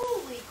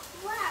 Holy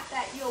crap,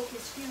 that yolk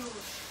is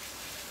huge.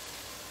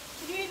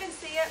 Can you even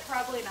see it?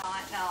 Probably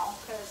not, no,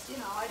 because, you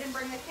know, I didn't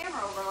bring the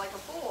camera over like a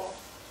fool.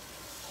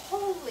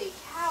 Holy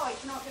cow, I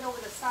cannot get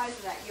over the size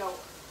of that yolk.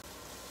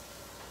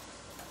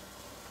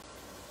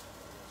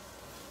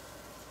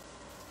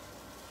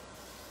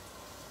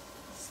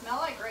 Smell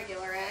like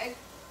regular egg.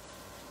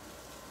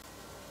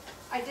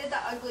 I did the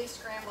ugly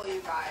scramble,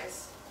 you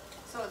guys,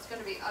 so it's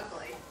gonna be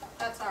ugly.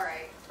 That's all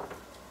right.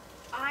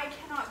 I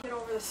cannot get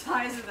over the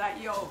size of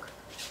that yolk.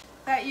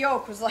 That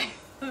yolk was like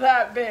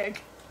that big.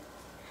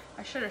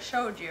 I should have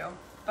showed you,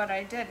 but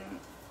I didn't.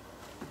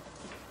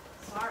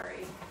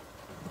 Sorry.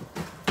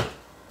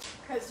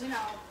 Because, you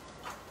know,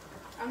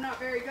 I'm not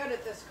very good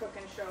at this cook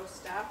and show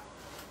stuff.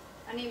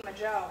 I need my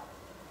Joe.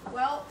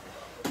 Well,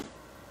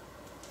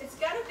 it's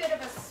got a bit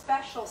of a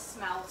special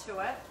smell to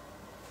it.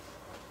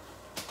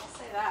 I'll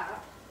say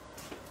that.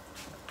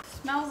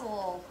 Smells a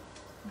little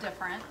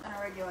different than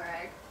a regular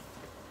egg.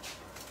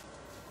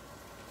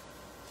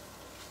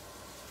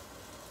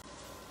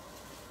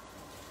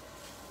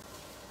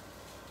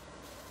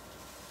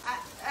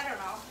 I don't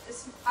know.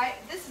 This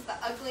is the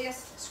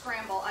ugliest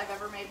scramble I've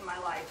ever made in my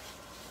life.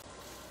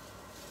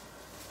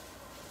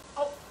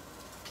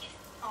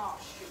 Oh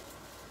shoot.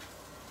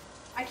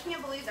 I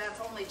can't believe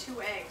that's only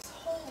 2 eggs.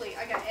 Holy,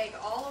 I got egg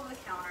all over the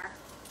counter.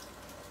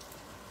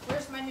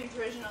 Where's my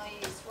nutritional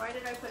yeast? Why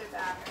did I put it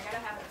back? I gotta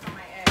have it for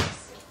my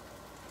eggs.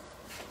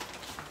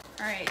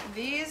 Alright,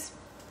 these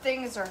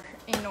things are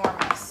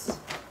enormous.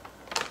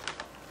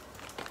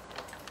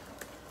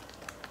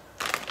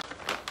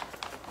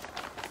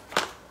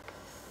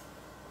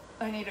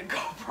 I need a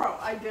GoPro.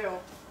 I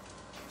do.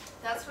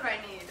 That's what I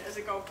need, is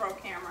a GoPro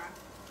camera.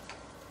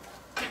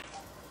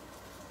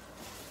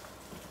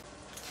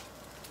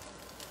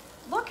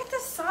 Look at the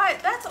size.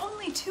 That's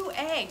only 2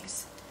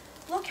 eggs.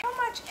 Look how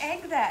much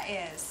egg that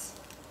is.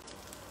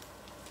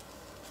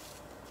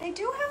 They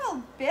do have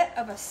a bit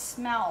of a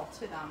smell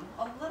to them.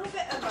 A little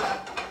bit of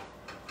a...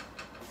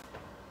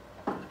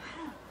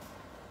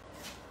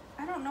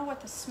 I don't know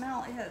what the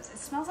smell is. It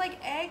smells like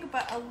egg,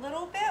 but a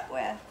little bit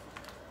with...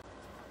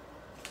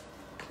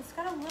 It's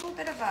got a little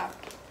bit of a...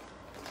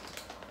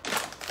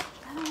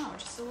 I don't know,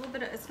 just a little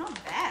bit of... It's not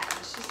bad.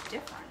 It's just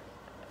different.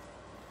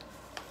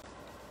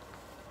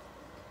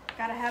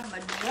 Gotta have my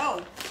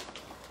Joe,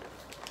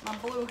 my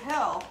Blue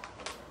Hill,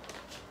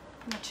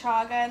 my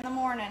Chaga in the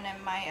morning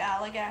and my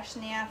Allagash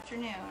in the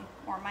afternoon,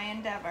 or my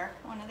Endeavor,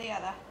 one or the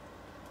other.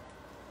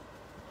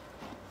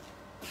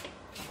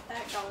 Get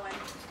that going.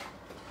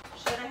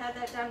 Should have had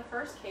that done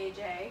first,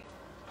 KJ.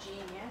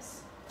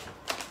 Genius.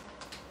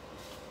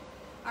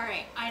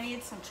 Alright, I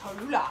need some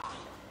Cholula.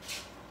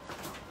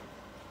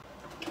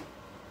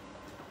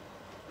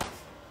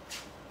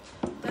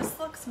 This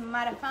looks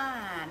mighty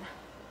fine.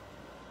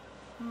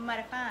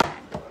 Mighty fine.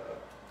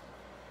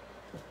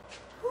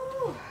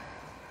 Whew.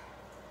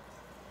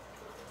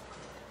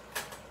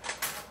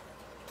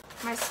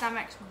 My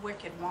stomach's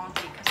wicked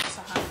wonky because I'm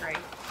so hungry.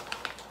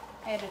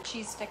 I had a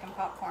cheese stick and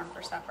popcorn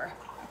for supper.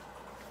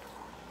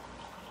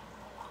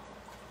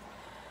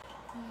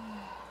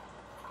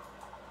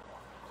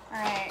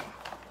 Alright,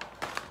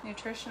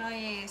 nutritional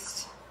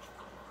yeast,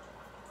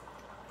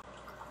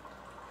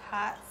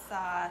 hot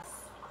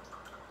sauce.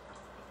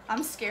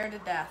 I'm scared to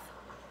death.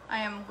 I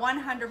am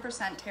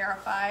 100%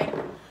 terrified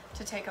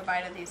to take a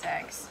bite of these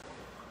eggs.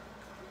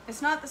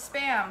 It's not the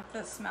Spam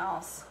that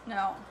smells,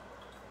 no.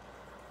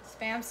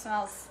 Spam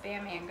smells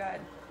spammy and good.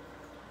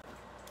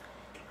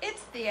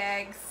 It's the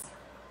eggs.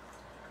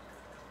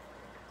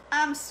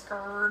 I'm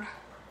scared.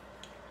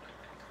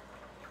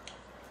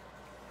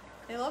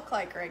 They look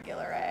like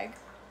regular egg.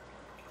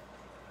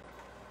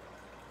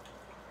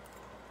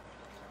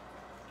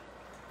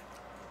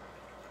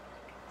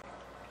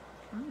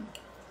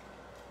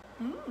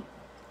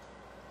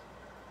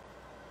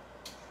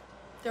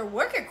 They're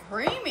wicked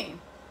creamy.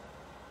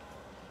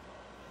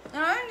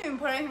 And I didn't even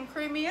put anything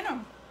creamy in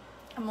them.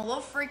 I'm a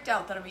little freaked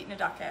out that I'm eating a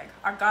duck egg.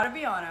 I gotta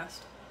be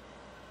honest.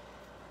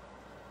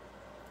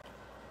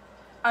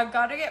 I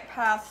gotta get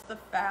past the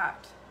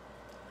fact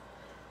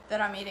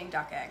that I'm eating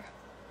duck egg.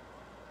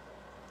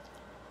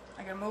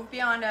 I gotta move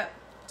beyond it.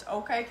 It's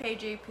okay,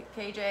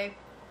 KJ.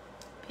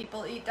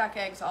 People eat duck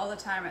eggs all the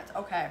time. It's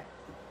okay.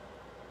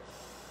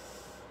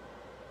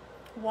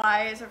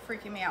 Why is it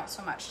freaking me out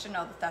so much to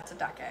know that that's a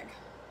duck egg?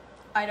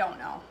 I don't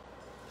know.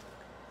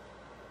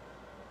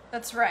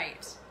 That's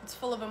right. It's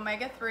full of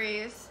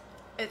omega-3s.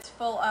 It's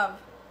full of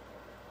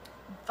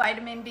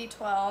vitamin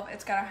B12.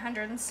 It's got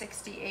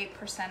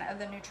 168% of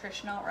the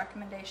nutritional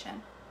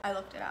recommendation. I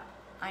looked it up.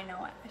 I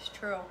know it. It's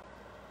true.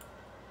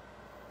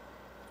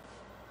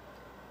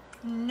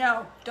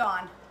 No,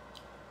 Dawn.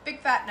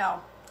 Big fat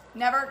no.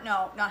 Never,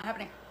 no, not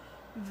happening.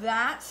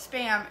 That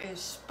Spam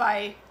is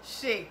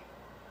spicy.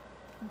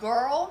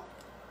 Girl.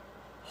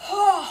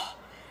 Oh.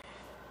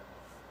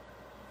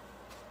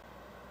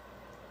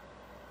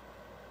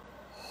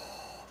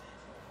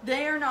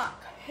 They are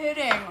not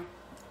kidding.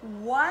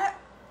 What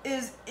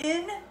is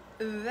in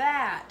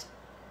that?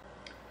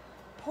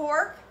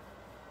 Pork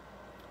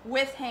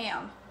with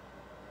ham.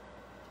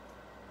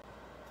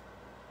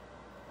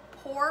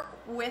 Pork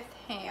with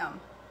ham.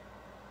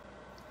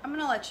 I'm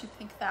gonna let you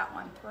think that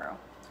one through.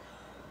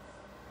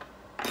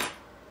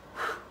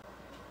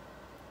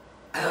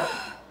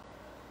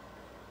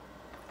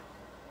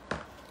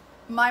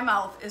 My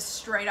mouth is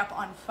straight up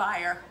on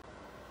fire.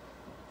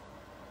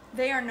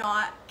 They are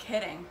not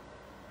kidding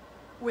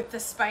with the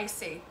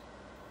spicy.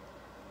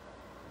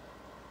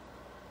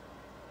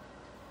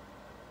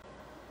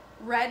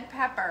 Red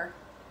pepper.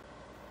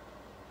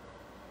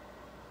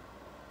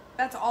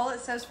 That's all it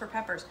says for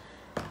peppers.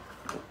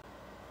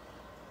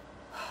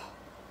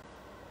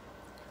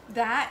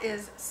 That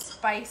is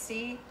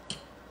spicy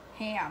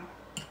ham.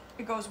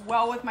 It goes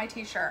well with my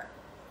t-shirt.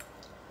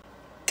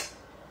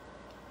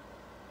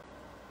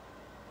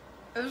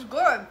 It was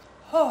good.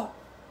 Oh.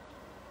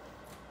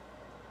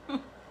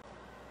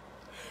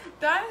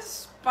 That is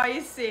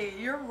spicy.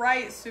 You're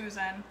right,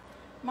 Susan.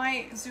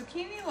 My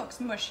zucchini looks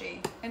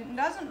mushy. It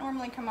doesn't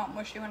normally come out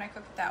mushy when I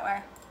cook it that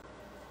way.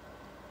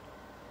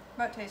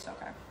 But it tastes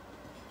okay.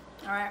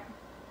 Alright.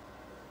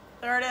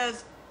 There it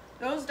is.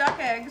 Those duck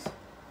eggs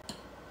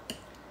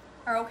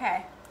are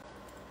okay.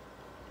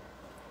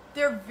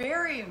 They're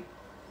very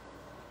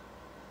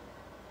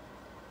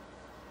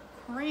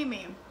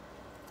creamy.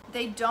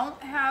 They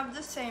don't have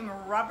the same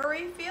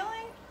rubbery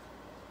feeling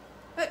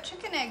that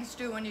chicken eggs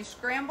do when you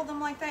scramble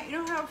them like that. You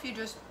know how if you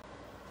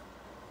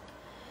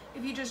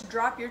just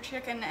drop your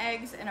chicken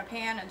eggs in a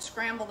pan and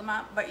scramble them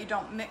up, but you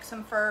don't mix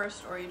them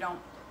first or you don't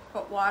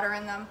put water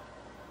in them?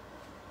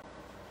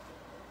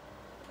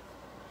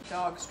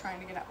 Dog's trying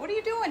to get out. What are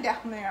you doing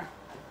down there?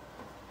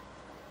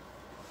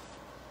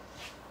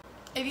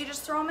 If you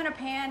just throw them in a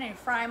pan and you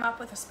fry them up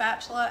with a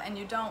spatula and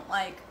you don't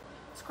like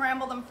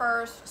scramble them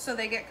first so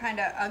they get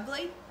kind of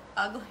ugly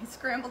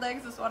scrambled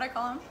eggs is what I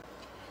call them.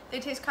 They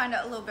taste kind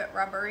of a little bit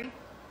rubbery,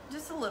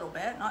 just a little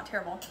bit, not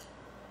terrible.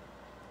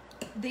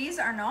 These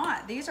are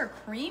not. These are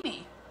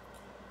creamy.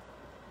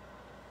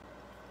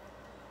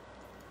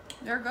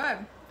 They're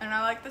good. And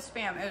I like the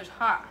Spam. It is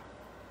hot.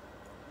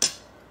 It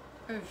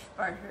is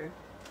spicy.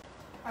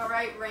 All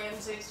right,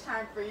 Ramsey, it's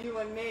time for you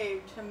and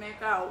me to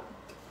make out.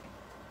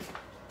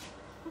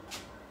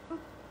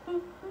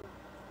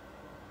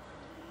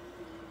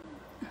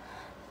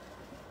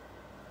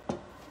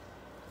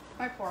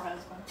 My poor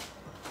husband.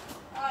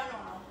 I don't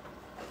know.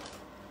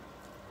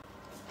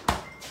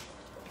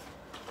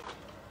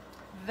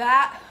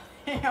 That,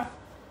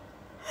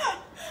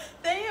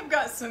 they have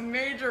got some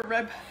major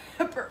red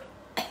pepper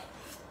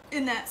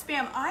in that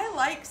Spam. I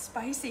like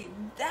spicy.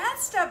 That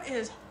stuff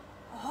is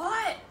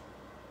hot.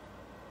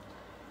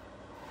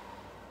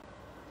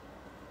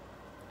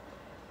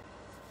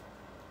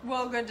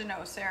 Well, good to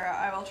know, Sarah.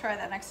 I will try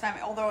that next time.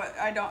 Although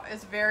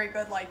it's very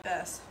good like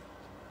this.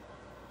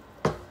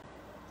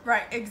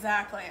 Right,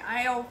 exactly.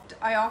 I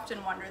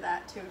often wonder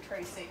that too,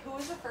 Tracy. Who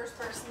was the first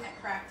person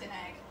that cracked an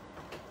egg?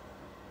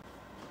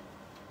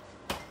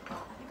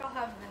 I think I'll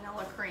have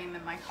vanilla cream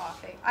in my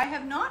coffee. I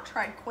have not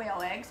tried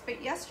quail eggs,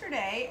 but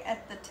yesterday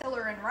at the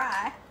Tiller and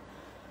Rye,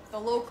 the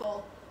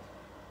local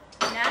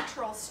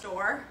natural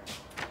store,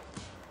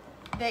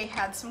 they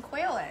had some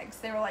quail eggs.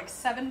 They were like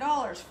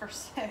 $7 for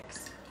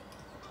 6.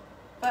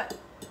 But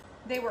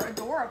they were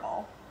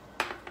adorable.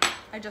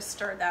 I just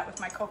stirred that with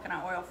my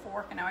coconut oil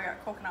fork, and now I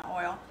got coconut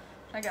oil.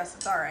 I guess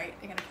it's all right.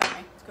 You're gonna kill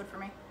me. It's good for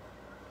me.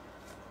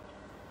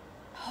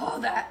 Oh,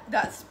 that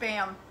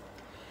Spam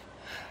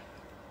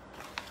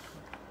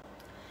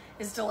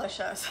is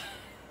delicious,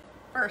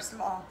 first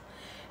of all.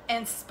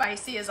 And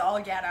spicy as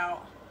all get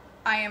out.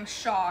 I am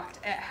shocked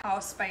at how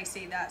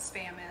spicy that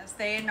Spam is.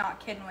 They are not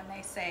kidding when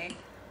they say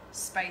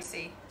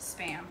spicy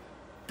Spam.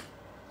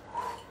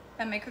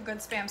 And make a good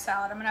Spam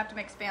salad. I'm gonna have to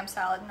make Spam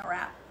salad in a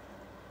wrap.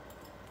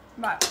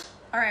 But,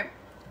 all right,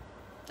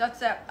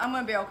 that's it. I'm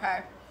gonna be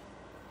okay.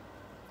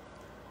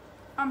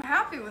 I'm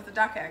happy with the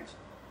duck eggs.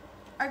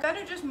 I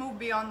gotta just move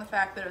beyond the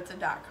fact that it's a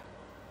duck.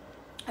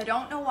 I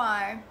don't know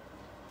why.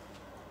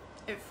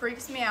 It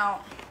freaks me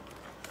out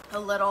a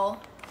little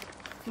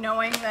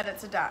knowing that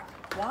it's a duck.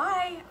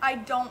 Why? I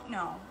don't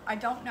know. I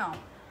don't know.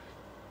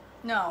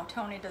 No,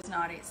 Tony does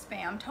not eat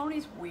Spam.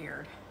 Tony's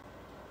weird.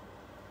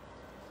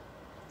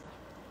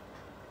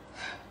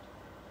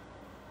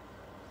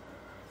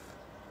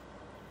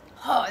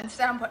 Oh,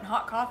 instead I'm putting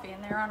hot coffee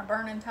in there on a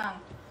burning tongue.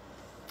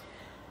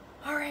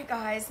 All right,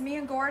 guys, me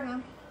and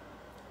Gordon,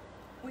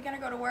 we gotta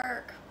go to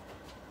work.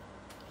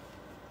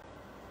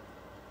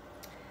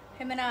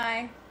 Him and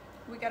I,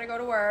 we gotta go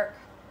to work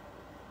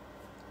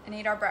and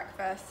eat our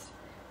breakfast.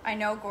 I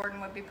know Gordon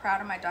would be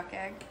proud of my duck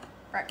egg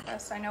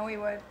breakfast. I know he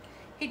would.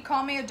 He'd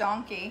call me a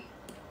donkey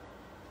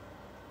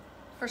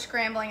for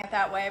scrambling it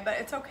that way, but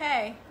it's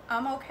okay.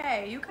 I'm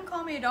okay. You can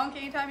call me a donkey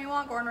anytime you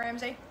want, Gordon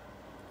Ramsay.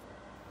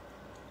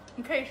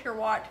 In case you're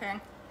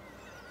watching.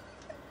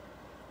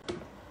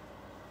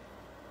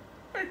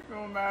 I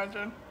can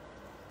imagine.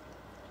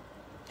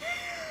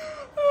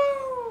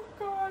 Oh,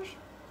 gosh.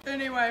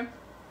 Anyway.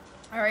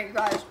 All right, you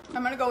guys.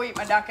 I'm going to go eat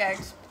my duck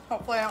eggs.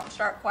 Hopefully I don't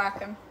start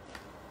quacking.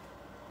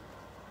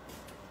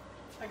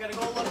 I got to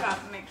go look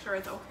up and make sure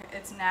it's okay.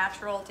 It's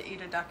natural to eat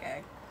a duck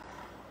egg.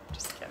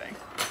 Just kidding.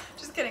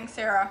 Just kidding,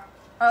 Sarah.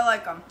 I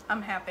like them.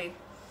 I'm happy.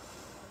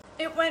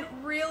 It went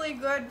really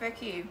good,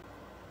 Vicky.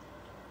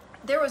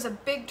 There was a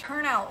big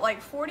turnout,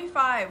 like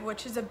 45,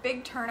 which is a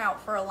big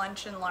turnout for a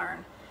lunch and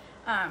learn.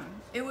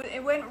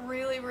 It went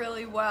really,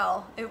 really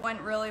well. It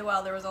went really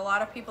well. There was a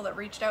lot of people that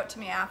reached out to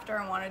me after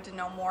and wanted to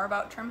know more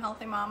about Trim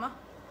Healthy Mama.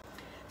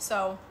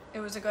 So it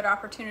was a good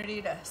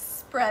opportunity to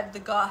spread the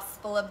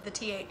gospel of the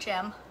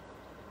THM.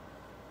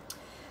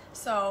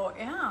 So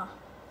yeah.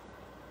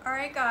 All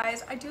right,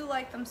 guys, I do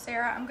like them,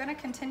 Sarah. I'm gonna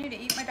continue to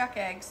eat my duck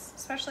eggs,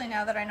 especially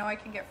now that I know I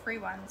can get free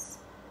ones.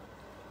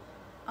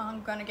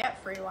 I'm gonna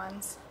get free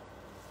ones.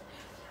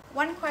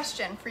 One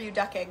question for you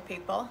duck egg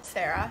people,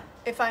 Sarah.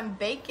 If I'm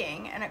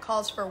baking and it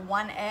calls for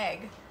 1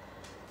 egg,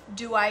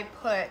 do I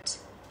put,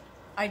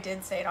 I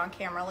did say it on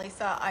camera,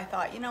 Lisa, I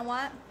thought, you know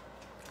what?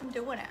 I'm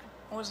doing it.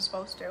 I wasn't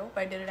supposed to,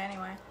 but I did it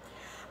anyway.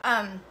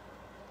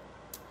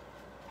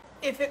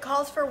 If it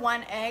calls for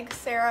 1 egg,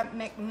 Sarah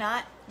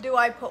McNutt, do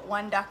I put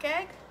 1 duck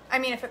egg? I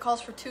mean, if it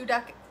calls for 2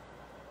 duck,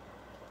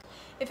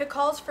 if it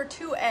calls for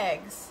 2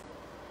 eggs,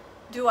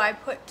 do I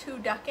put 2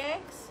 duck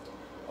eggs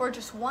or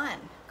just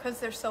 1? Because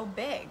they're so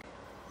big?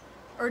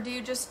 Or do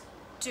you just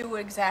do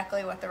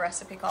exactly what the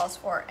recipe calls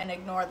for and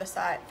ignore the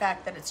fact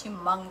that it's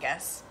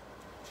humongous?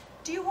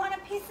 Do you want a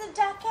piece of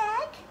duck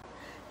egg?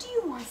 Do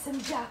you want some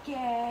duck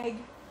egg?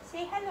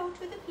 Say hello to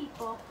the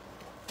people.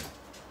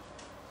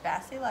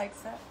 Bassy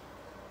likes it.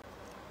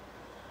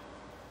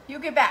 You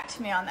get back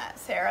to me on that,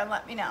 Sarah, and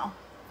let me know.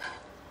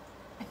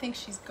 I think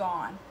she's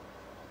gone.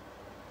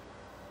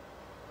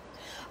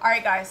 All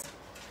right, guys,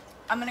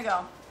 I'm gonna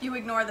go. You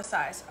ignore the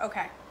size.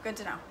 Okay, good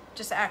to know.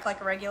 Just act like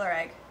a regular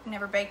egg.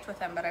 Never baked with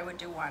them, but I would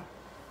do 1. What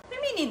do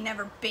you mean you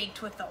never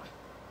baked with them?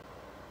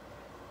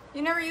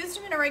 You never used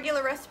them in a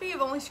regular recipe?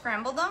 You've only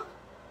scrambled them?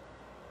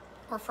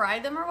 Or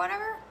fried them or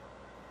whatever?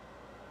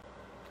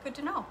 Good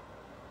to know.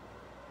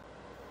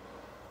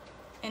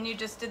 And you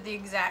just did the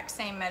exact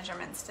same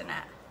measurements to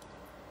Nat.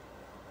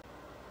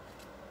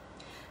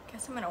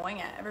 Guess I'm gonna wing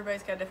it.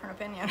 Everybody's got a different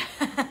opinion.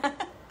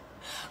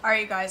 All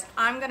right, you guys,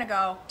 I'm gonna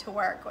go to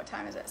work. What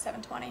time is it?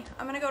 7:20.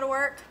 I'm gonna go to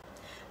work.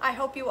 I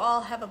hope you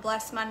all have a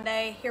blessed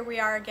Monday. Here we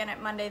are again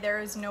at Monday. There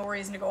is no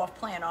reason to go off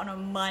plan on a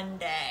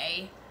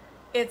Monday.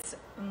 It's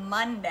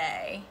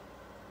Monday.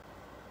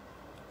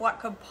 What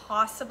could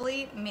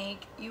possibly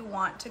make you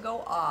want to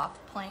go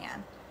off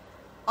plan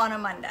on a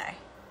Monday?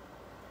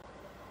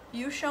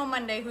 You show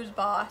Monday who's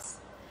boss.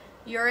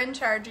 You're in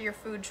charge of your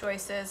food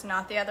choices,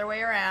 not the other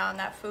way around.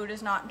 That food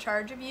is not in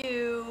charge of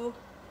you.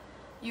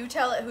 You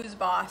tell it who's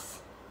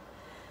boss.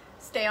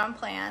 Stay on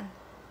plan.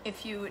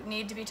 If you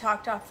need to be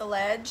talked off the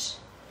ledge,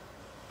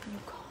 you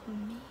call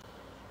me.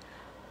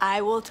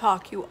 I will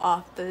talk you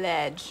off the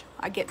ledge.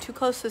 I get too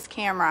close to this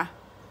camera.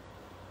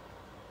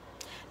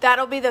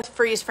 That'll be the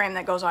freeze frame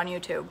that goes on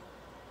YouTube.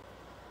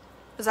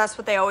 Because that's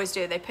what they always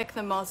do. They pick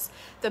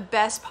the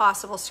best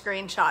possible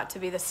screenshot to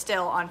be the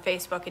still on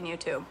Facebook and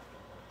YouTube.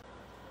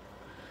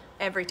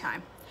 Every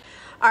time.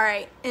 All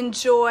right,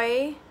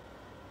 enjoy.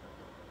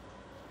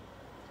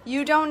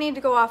 You don't need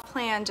to go off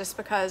plan just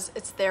because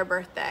it's their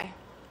birthday,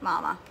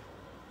 Mama.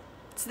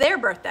 It's their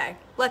birthday.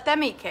 Let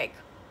them eat cake.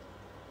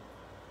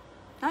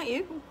 Not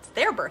you. It's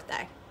their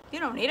birthday. You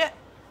don't need it.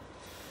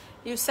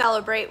 You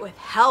celebrate with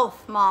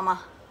health,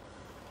 Mama.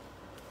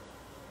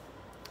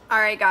 All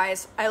right,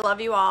 guys. I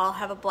love you all.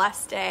 Have a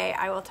blessed day.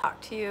 I will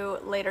talk to you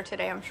later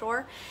today, I'm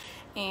sure.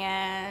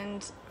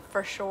 And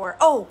for sure.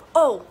 Oh,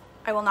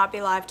 I will not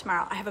be live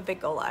tomorrow. I have a big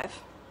go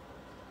live.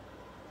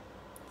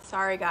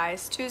 Sorry,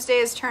 guys. Tuesday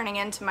is turning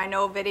into my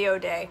no video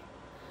day.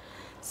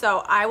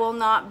 So I will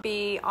not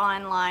be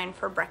online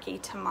for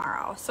Brekkie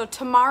tomorrow. So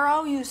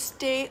tomorrow you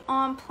stay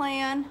on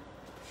plan.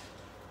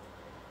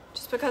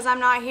 Just because I'm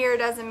not here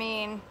doesn't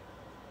mean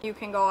you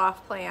can go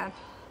off plan.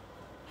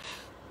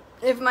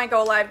 If my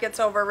go live gets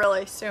over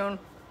really soon,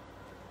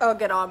 I'll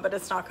get on, but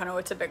it's not gonna,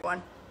 it's a big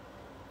one.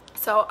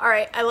 So, all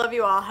right, I love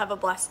you all. Have a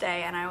blessed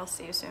day, and I will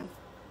see you soon.